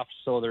playoffs.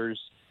 So there's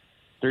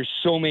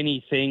so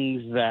many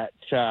things that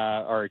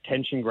are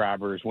attention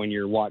grabbers when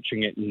you're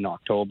watching it in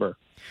October.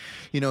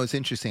 It's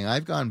interesting.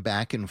 I've gone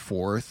back and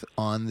forth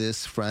on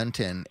this front,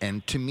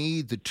 and to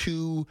me, the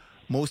two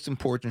most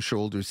important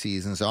shoulder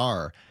seasons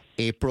are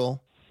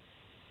April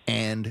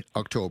and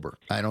October.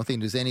 I don't think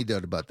there's any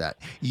doubt about that.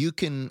 You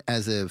can,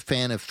 as a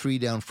fan of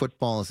 3-down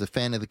football, as a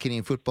fan of the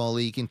Canadian Football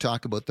League, you can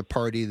talk about the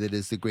party that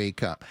is the Grey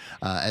Cup.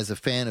 As a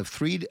fan of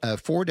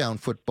 4-down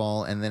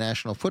football and the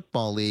National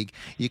Football League,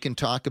 you can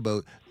talk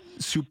about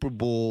Super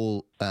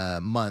Bowl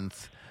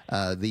month,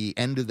 the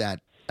end of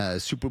that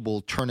Super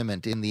Bowl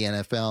tournament in the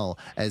NFL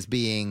as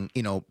being,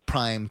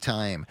 prime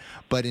time.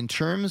 But in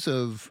terms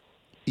of,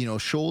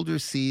 shoulder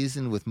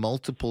season with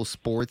multiple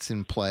sports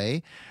in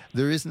play,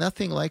 there is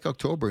nothing like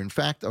October. In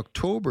fact,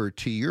 October,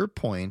 to your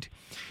point,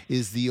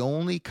 is the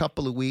only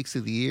couple of weeks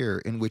of the year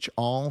in which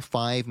all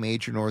 5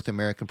 major North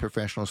American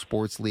professional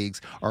sports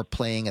leagues are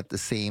playing at the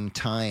same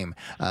time.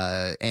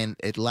 And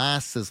it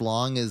lasts as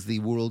long as the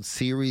World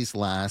Series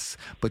lasts,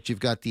 but you've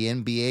got the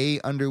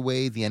NBA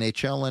underway, the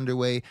NHL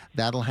underway.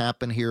 That'll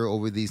happen here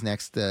over these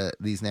next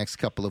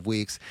couple of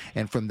weeks.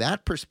 And from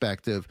that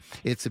perspective,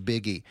 it's a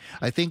biggie.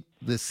 I think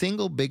the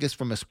single biggest,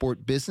 from a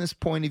sport business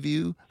point of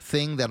view,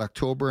 thing that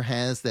October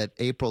has that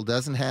April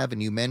doesn't have,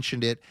 and you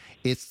mentioned it,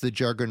 it's the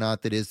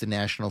juggernaut that is the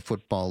National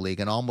Football League,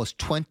 an almost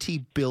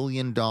 $20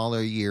 billion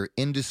a year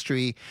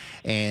industry.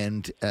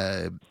 And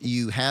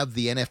you have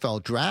the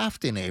NFL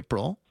draft in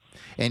April,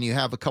 and you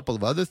have a couple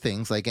of other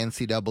things like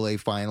NCAA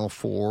Final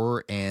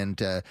Four and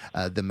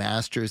the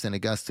Masters in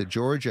Augusta,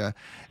 Georgia.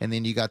 And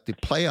then you got the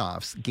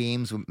playoffs,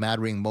 games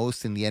mattering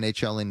most in the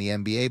NHL and the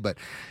NBA. But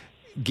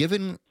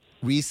given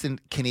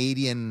recent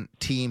Canadian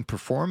team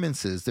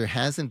performances, there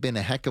hasn't been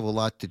a heck of a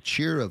lot to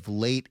cheer of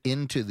late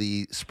into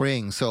the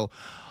spring. So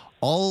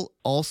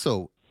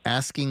also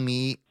asking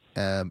me,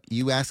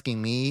 you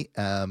asking me,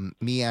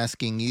 me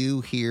asking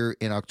you here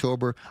in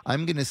October,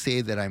 I'm going to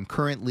say that I'm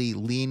currently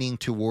leaning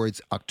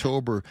towards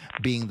October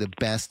being the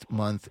best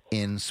month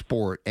in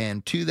sport.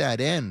 And to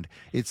that end,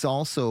 it's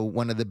also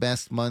one of the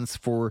best months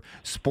for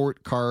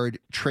sport card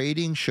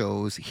trading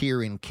shows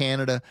here in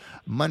Canada.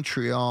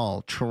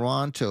 Montreal,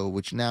 Toronto,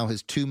 which now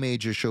has 2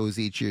 major shows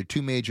each year,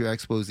 2 major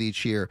expos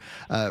each year.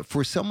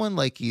 For someone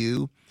like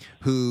you,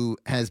 who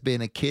has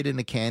been a kid in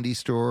a candy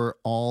store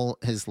all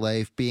his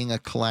life, being a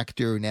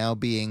collector, now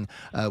being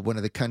one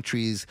of the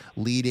country's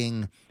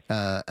leading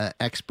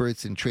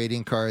experts in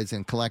trading cards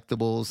and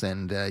collectibles,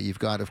 and you've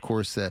got, of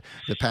course, the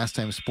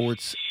Pastime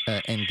Sports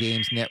and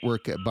Games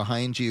Network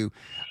behind you.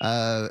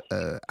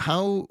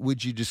 How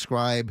would you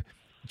describe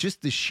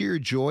just the sheer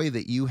joy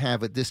that you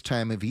have at this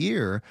time of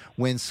year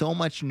when so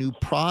much new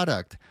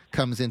product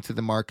comes into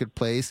the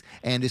marketplace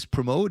and is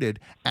promoted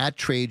at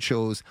trade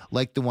shows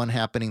like the one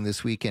happening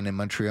this weekend in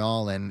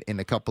Montreal and in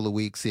a couple of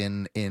weeks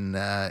in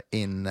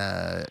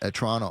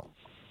Toronto?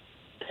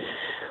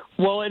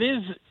 Well, it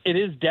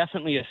is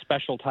definitely a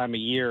special time of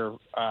year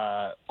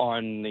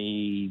on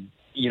the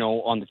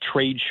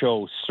trade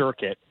show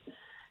circuit.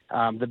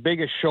 The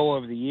biggest show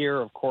of the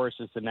year, of course,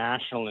 is the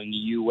National in the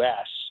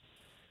U.S.,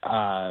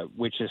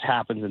 which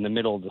happens in the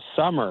middle of the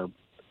summer.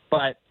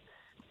 But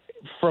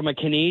from a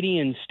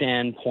Canadian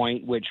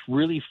standpoint, which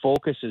really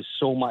focuses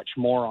so much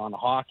more on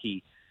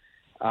hockey,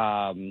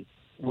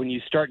 when you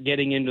start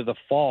getting into the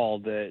fall,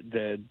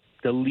 the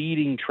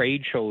leading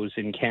trade shows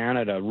in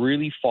Canada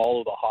really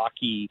follow the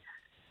hockey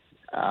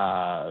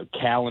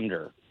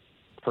calendar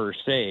per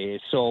se.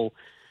 So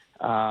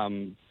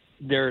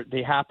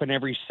they happen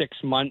every 6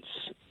 months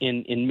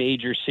in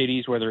major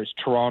cities, whether it's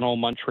Toronto,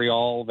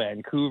 Montreal,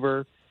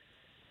 Vancouver.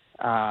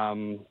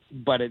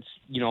 But it's,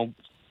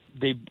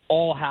 they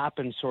all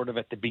happen sort of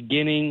at the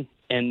beginning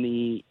and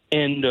the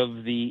end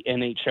of the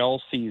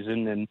NHL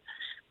season. And,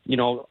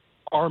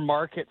 our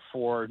market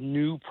for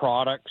new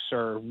products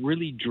are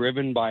really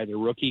driven by the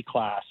rookie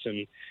class.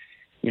 And,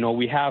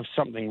 we have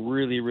something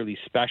really, really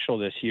special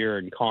this year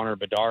in Connor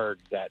Bedard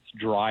that's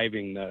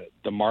driving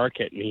the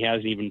market. And he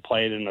hasn't even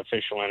played an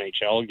official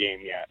NHL game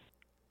yet.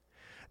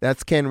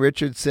 That's Ken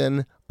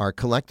Richardson, our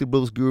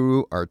collectibles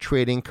guru, our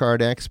trading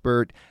card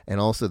expert, and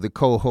also the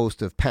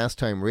co-host of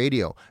Pastime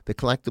Radio, the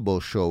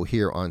collectibles show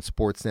here on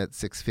Sportsnet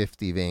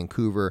 650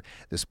 Vancouver,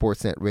 the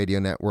Sportsnet Radio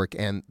Network,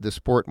 and the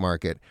Sport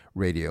Market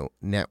Radio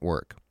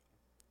Network.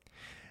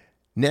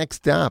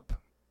 Next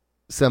up,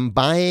 some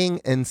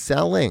buying and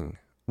selling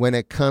when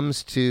it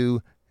comes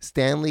to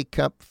Stanley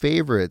Cup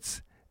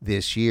favorites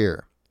this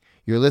year.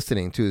 You're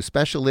listening to a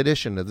special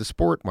edition of the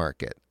Sport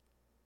Market.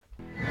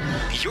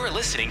 You're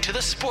listening to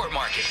The Sport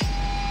Market.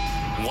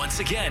 Once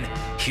again,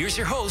 here's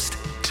your host,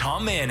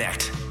 Tom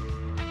Mayenknecht.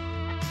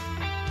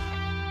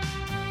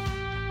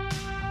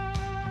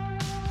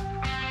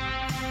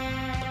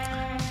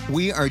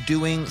 We are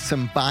doing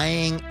some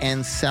buying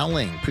and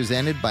selling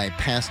presented by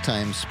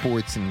Pastime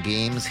Sports and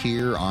Games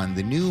here on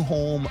the new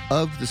home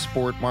of the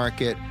Sport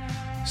Market,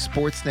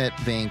 Sportsnet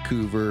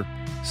Vancouver,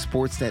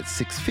 Sportsnet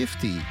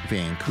 650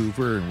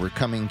 Vancouver, and we're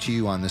coming to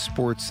you on the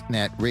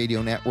Sportsnet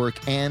Radio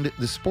Network and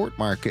the Sport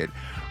Market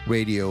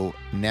Radio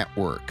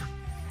Network.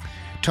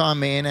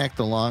 Tom Mayonek,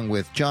 along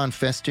with John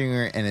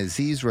Festinger and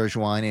Aziz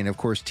Rajwani, and of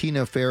course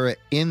Tina Farah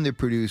in the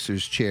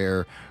producer's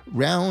chair.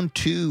 Round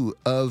 2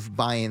 of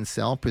Buy and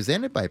Sell,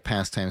 presented by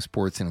Pastime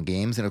Sports and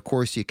Games. And of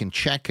course, you can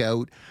check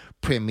out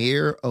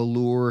Premiere,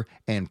 Allure,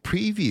 and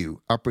Preview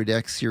Upper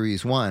Deck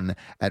Series 1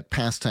 at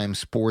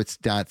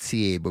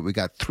pastimesports.ca. But we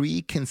got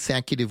 3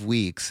 consecutive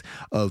weeks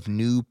of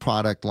new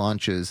product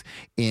launches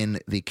in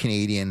the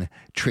Canadian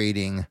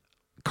trading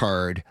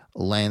card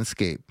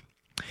landscape.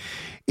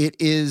 It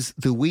is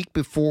the week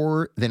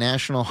before the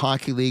National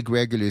Hockey League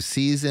regular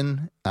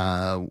season.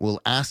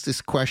 We'll ask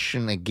this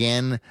question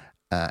again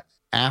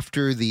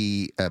after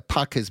the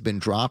puck has been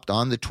dropped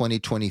on the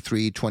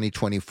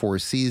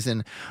 2023-2024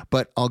 season.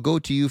 But I'll go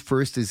to you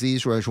first,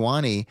 Aziz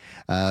Rajwani.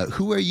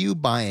 Who are you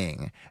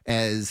buying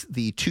as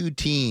the 2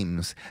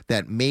 teams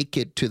that make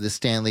it to the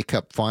Stanley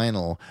Cup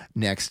final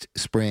next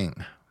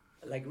spring?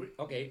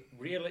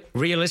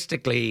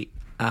 Realistically,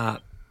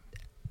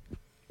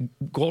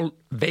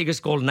 Vegas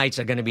Golden Knights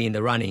are going to be in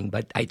the running,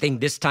 but I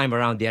think this time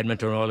around the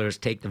Edmonton Oilers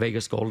take the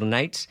Vegas Golden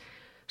Knights.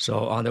 So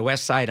on the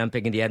west side, I'm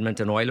picking the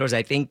Edmonton Oilers.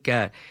 I think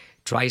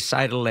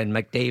Draisaitl and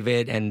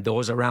McDavid and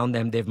those around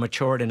them, they've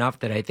matured enough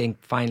that I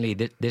think finally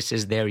this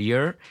is their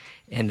year,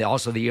 and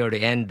also the year to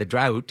end the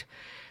drought,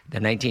 the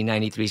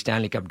 1993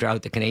 Stanley Cup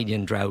drought, the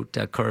Canadian drought,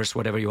 curse,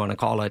 whatever you want to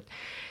call it.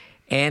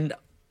 And,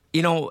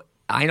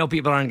 I know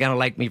people aren't going to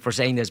like me for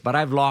saying this, but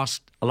I've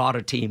lost a lot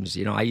of teams.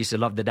 I used to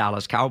love the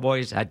Dallas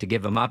Cowboys. I had to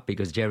give them up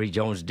because Jerry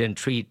Jones didn't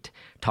treat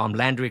Tom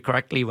Landry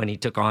correctly when he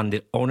took on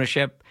the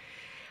ownership.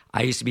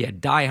 I used to be a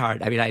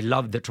diehard. I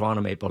loved the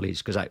Toronto Maple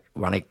Leafs because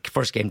when I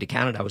first came to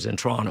Canada, I was in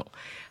Toronto.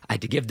 I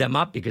had to give them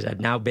up because I'd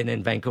now been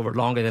in Vancouver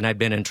longer than I'd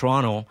been in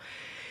Toronto.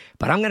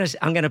 But I'm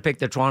gonna pick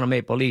the Toronto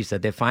Maple Leafs,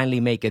 that they finally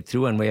make it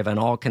through and we have an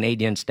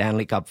all-Canadian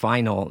Stanley Cup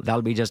final.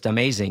 That'll be just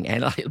amazing.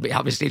 And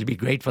it'll be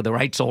great for the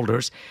rights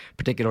holders,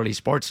 particularly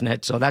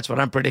Sportsnet. So that's what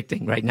I'm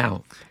predicting right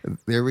now.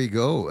 There we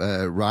go.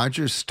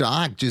 Roger's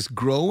stock just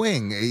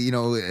growing,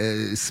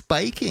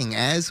 spiking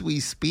as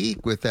we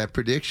speak with that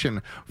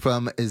prediction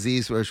from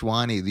Aziz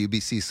Rajwani, the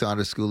UBC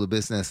Sauder School of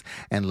Business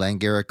and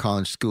Langara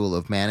College School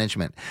of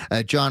Management.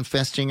 John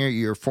Festinger,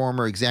 your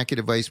former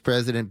Executive Vice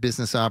President,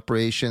 Business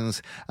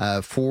Operations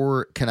for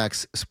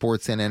Canucks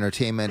Sports and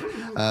Entertainment.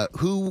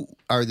 Who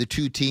are the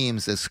 2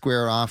 teams that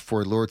square off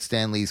for Lord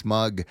Stanley's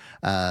mug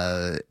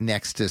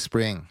next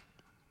spring?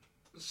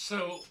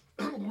 So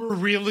we're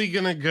really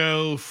going to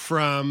go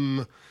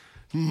from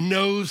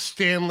no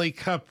Stanley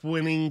Cup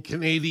winning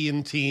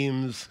Canadian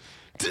teams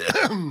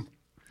to,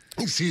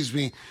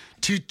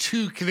 to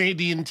 2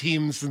 Canadian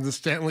teams in the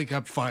Stanley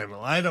Cup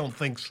final. I don't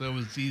think so,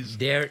 Aziz.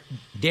 Dare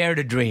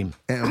to dream.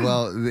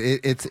 Well,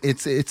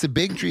 it's a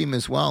big dream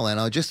as well. And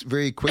I'll just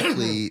very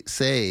quickly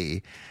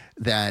say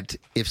that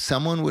if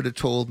someone would have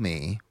told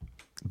me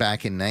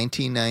back in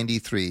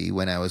 1993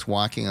 when I was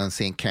walking on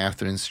St.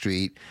 Catherine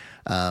Street,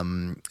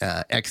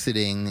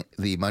 exiting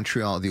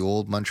the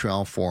old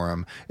Montreal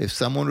Forum, if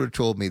someone would have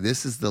told me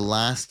this is the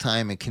last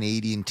time a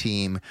Canadian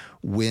team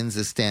wins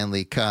a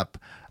Stanley Cup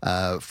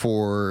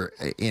for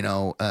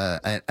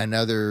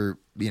another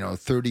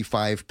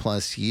 35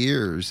 plus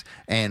years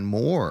and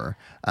more,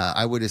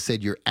 I would have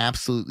said you're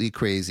absolutely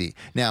crazy.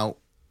 Now,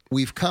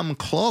 we've come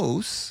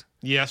close.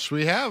 Yes,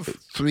 we have.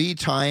 3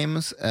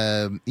 times,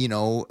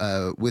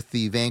 with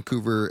the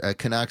Vancouver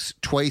Canucks,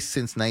 twice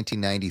since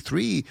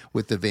 1993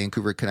 with the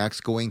Vancouver Canucks,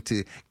 going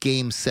to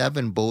Game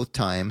 7 both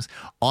times.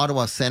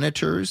 Ottawa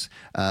Senators,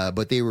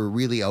 but they were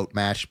really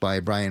outmatched by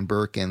Brian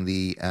Burke and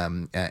the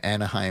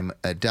Anaheim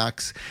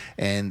Ducks.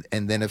 And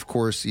then, of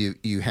course,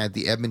 you had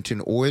the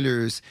Edmonton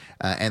Oilers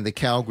and the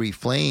Calgary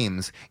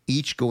Flames,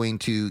 each going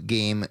to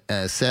Game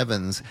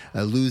 7s,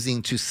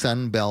 losing to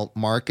Sunbelt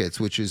markets,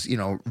 which is,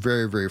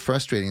 very, very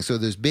frustrating. So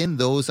there's been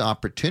those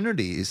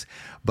opportunities,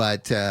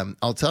 but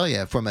I'll tell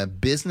you, from a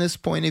business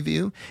point of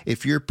view,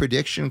 if your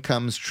prediction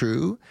comes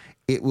true,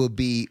 it will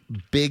be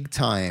big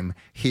time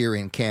here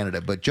in Canada.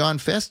 But John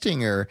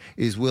Festinger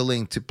is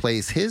willing to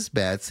place his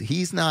bets.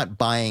 He's not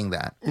buying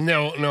that.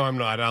 No, I'm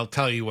not. I'll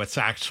tell you what's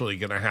actually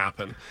going to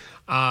happen.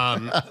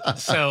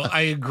 So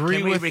I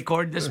agree Can we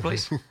record this,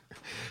 please?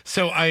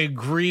 So I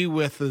agree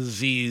with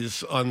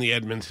Aziz on the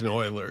Edmonton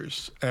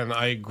Oilers, and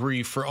I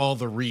agree for all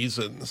the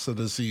reasons that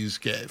Aziz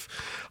gave.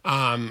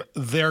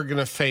 They're going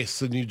to face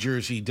the New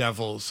Jersey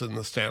Devils in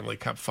the Stanley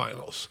Cup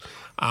Finals.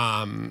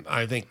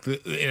 I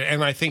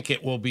think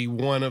it will be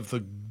one of the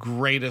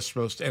greatest,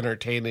 most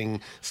entertaining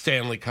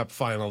Stanley Cup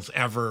Finals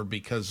ever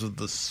because of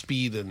the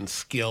speed and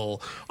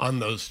skill on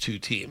those 2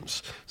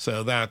 teams.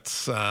 So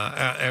that's and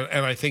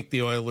I think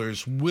the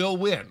Oilers will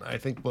win. I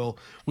think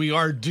we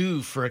are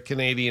due for a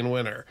Canadian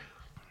winner.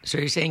 So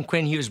you're saying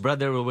Quinn Hughes'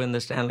 brother will win the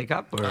Stanley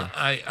Cup? Or?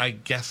 I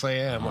guess I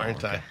am,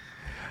 aren't I?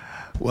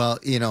 Well,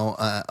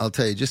 I'll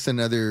tell you just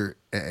another,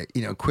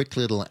 quick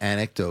little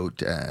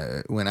anecdote.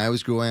 When I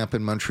was growing up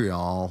in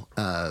Montreal,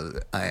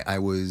 I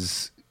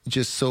was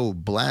just so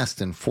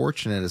blessed and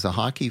fortunate as a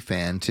hockey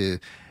fan to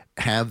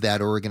have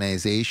that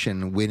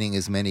organization winning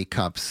as many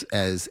cups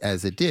as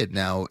it did.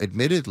 Now,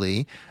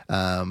 admittedly,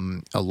 a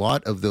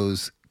lot of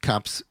those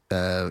cups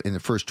in the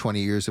first 20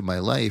 years of my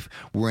life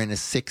were in a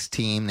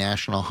 6-team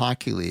National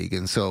Hockey League.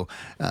 And so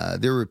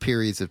there were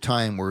periods of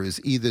time where it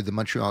was either the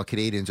Montreal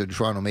Canadiens or the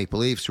Toronto Maple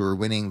Leafs who were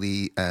winning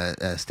the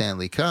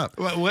Stanley Cup.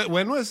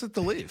 When was it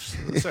the Leafs?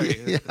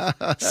 Sorry,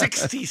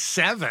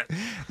 67.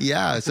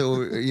 Yeah,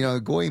 so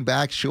going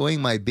back,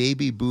 showing my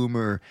baby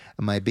boomer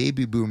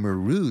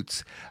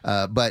roots,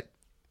 but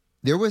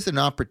there was an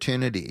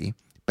opportunity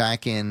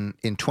back in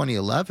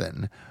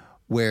 2011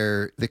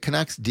 where the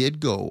Canucks did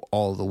go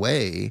all the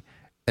way,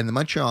 and the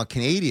Montreal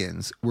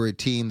Canadiens were a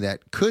team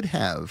that could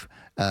have,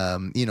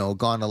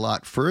 gone a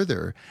lot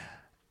further.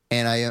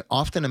 And I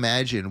often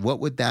imagine, what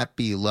would that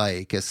be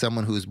like as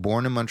someone who's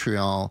born in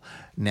Montreal,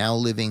 now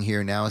living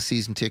here, now a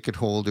season ticket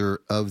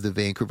holder of the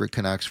Vancouver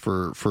Canucks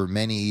for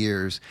many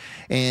years.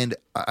 And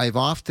I've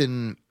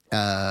often,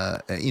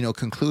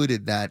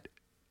 concluded that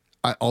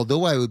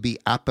although I would be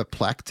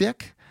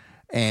apoplectic,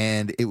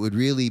 and it would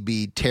really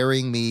be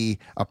tearing me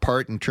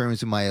apart in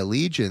terms of my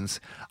allegiance,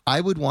 I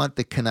would want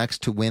the Canucks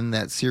to win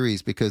that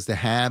series because the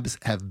Habs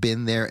have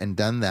been there and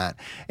done that.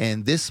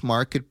 And this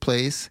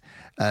marketplace,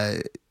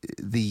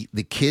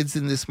 the kids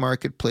in this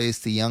marketplace,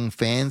 the young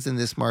fans in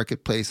this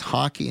marketplace,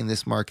 hockey in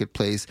this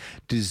marketplace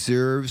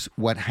deserves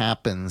what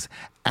happens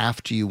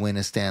after you win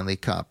a Stanley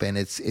Cup. And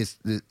it's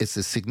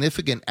a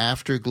significant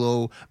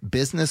afterglow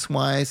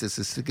business-wise. It's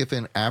a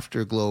significant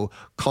afterglow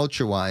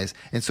culture-wise.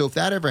 And so if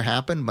that ever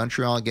happened,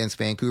 Montreal against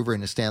Vancouver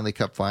in the Stanley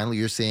Cup final,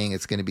 you're saying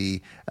it's going to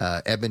be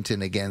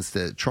Edmonton against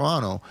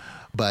Toronto.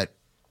 But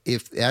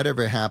if that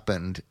ever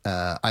happened,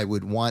 I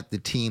would want the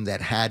team that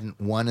hadn't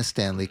won a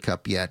Stanley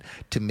Cup yet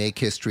to make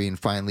history and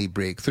finally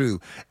break through.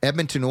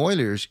 Edmonton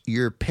Oilers,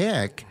 your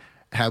pick,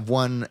 have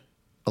won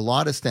a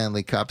lot of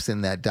Stanley Cups in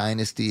that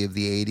dynasty of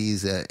the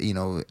 80s,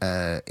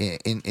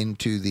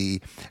 into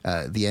the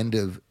end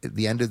of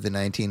the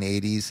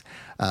 1980s.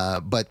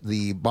 But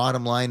the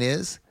bottom line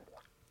is,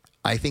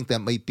 I think that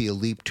might be a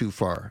leap too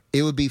far.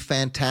 It would be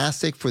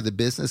fantastic for the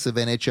business of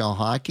NHL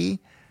hockey,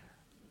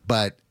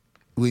 but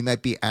we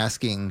might be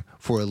asking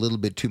for a little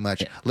bit too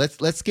much. Yeah.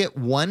 Let's get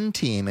one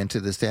team into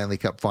the Stanley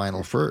Cup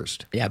final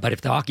first. Yeah, but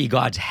if the hockey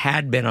gods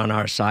had been on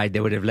our side, they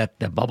would have let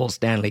the bubble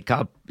Stanley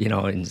Cup,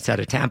 instead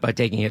of Tampa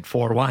taking it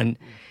 4-1, it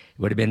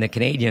would have been the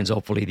Canadians,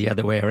 hopefully the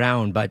other way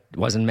around, but it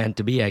wasn't meant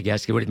to be, I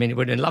guess. It would have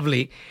been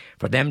lovely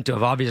for them to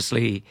have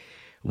obviously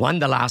won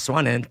the last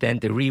one and then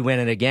to re-win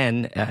it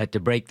again to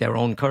break their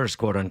own curse,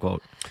 quote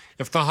unquote.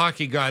 If the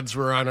hockey gods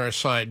were on our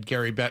side,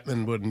 Gary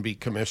Bettman wouldn't be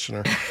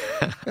commissioner.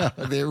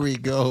 There we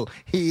go.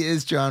 He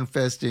is John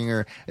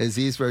Festinger,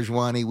 Aziz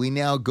Rajwani. We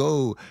now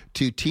go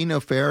to Tino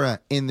Farah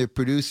in the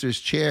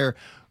producer's chair.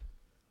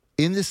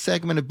 In this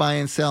segment of Buy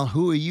and Sell,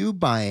 who are you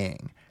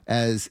buying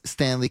as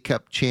Stanley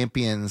Cup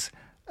champions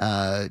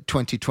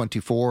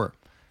 2024?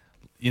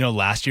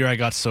 Last year I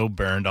got so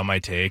burned on my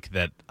take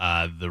that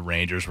the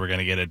Rangers were going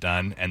to get it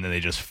done, and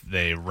then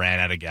they ran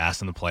out of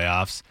gas in the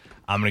playoffs.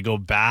 I'm going to go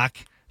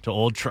back to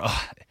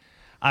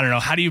I don't know.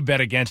 How do you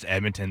bet against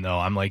Edmonton, though?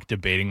 I'm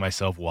debating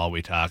myself while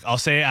we talk. I'll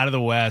say out of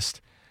the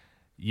West,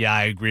 yeah,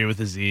 I agree with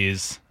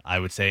Aziz. I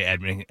would say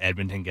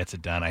Edmonton gets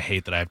it done. I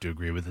hate that I have to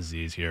agree with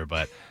Aziz here,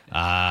 but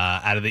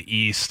out of the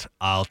East,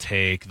 I'll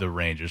take the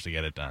Rangers to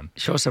get it done.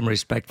 Show some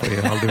respect for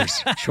your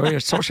elders.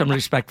 Show some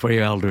respect for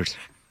your elders.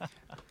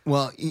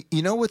 Well,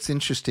 what's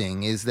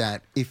interesting is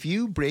that if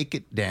you break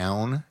it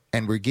down,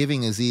 and we're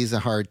giving Aziz a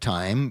hard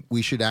time,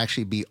 we should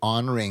actually be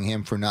honoring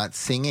him for not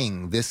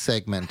singing this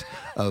segment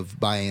of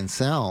Buy and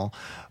Sell.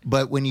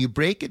 But when you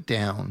break it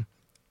down,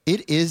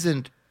 it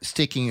isn't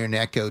sticking your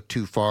neck out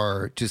too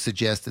far to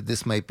suggest that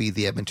this might be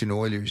the Edmonton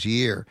Oilers'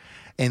 year.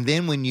 And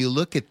then when you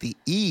look at the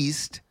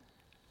East,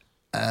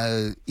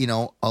 a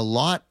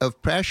lot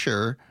of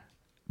pressure,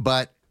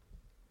 but,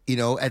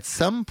 at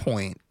some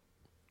point,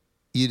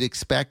 you'd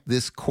expect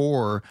this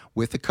core,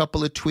 with a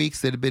couple of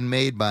tweaks that have been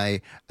made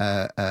by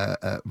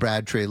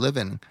Brad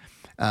Treliving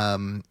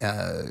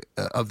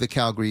of the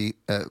Calgary,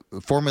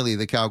 formerly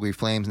the Calgary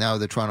Flames, now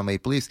the Toronto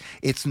Maple Leafs.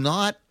 It's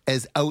not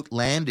as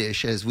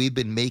outlandish as we've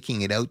been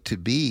making it out to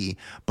be,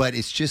 but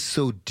it's just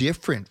so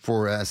different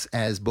for us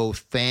as both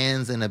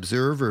fans and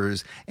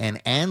observers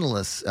and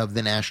analysts of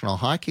the National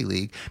Hockey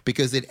League,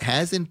 because it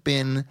hasn't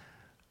been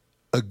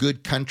a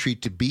good country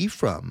to be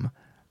from.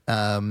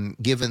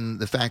 Given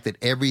the fact that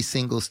every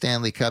single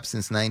Stanley Cup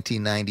since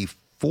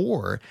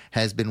 1994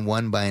 has been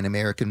won by an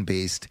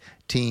American-based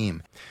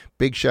team.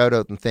 Big shout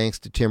out and thanks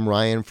to Tim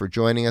Ryan for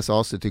joining us.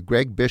 Also to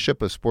Greg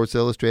Bishop of Sports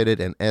Illustrated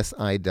and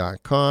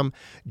SI.com.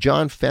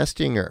 John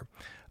Festinger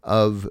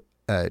of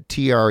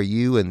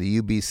TRU and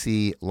the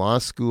UBC Law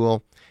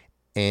School.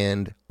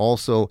 And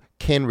also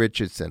Ken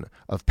Richardson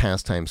of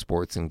Pastime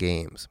Sports and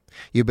Games.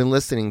 You've been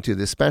listening to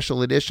this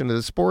special edition of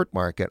the Sport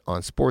Market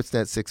on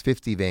Sportsnet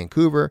 650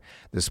 Vancouver,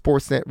 the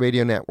Sportsnet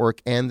Radio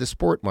Network, and the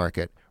Sport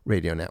Market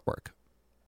Radio Network.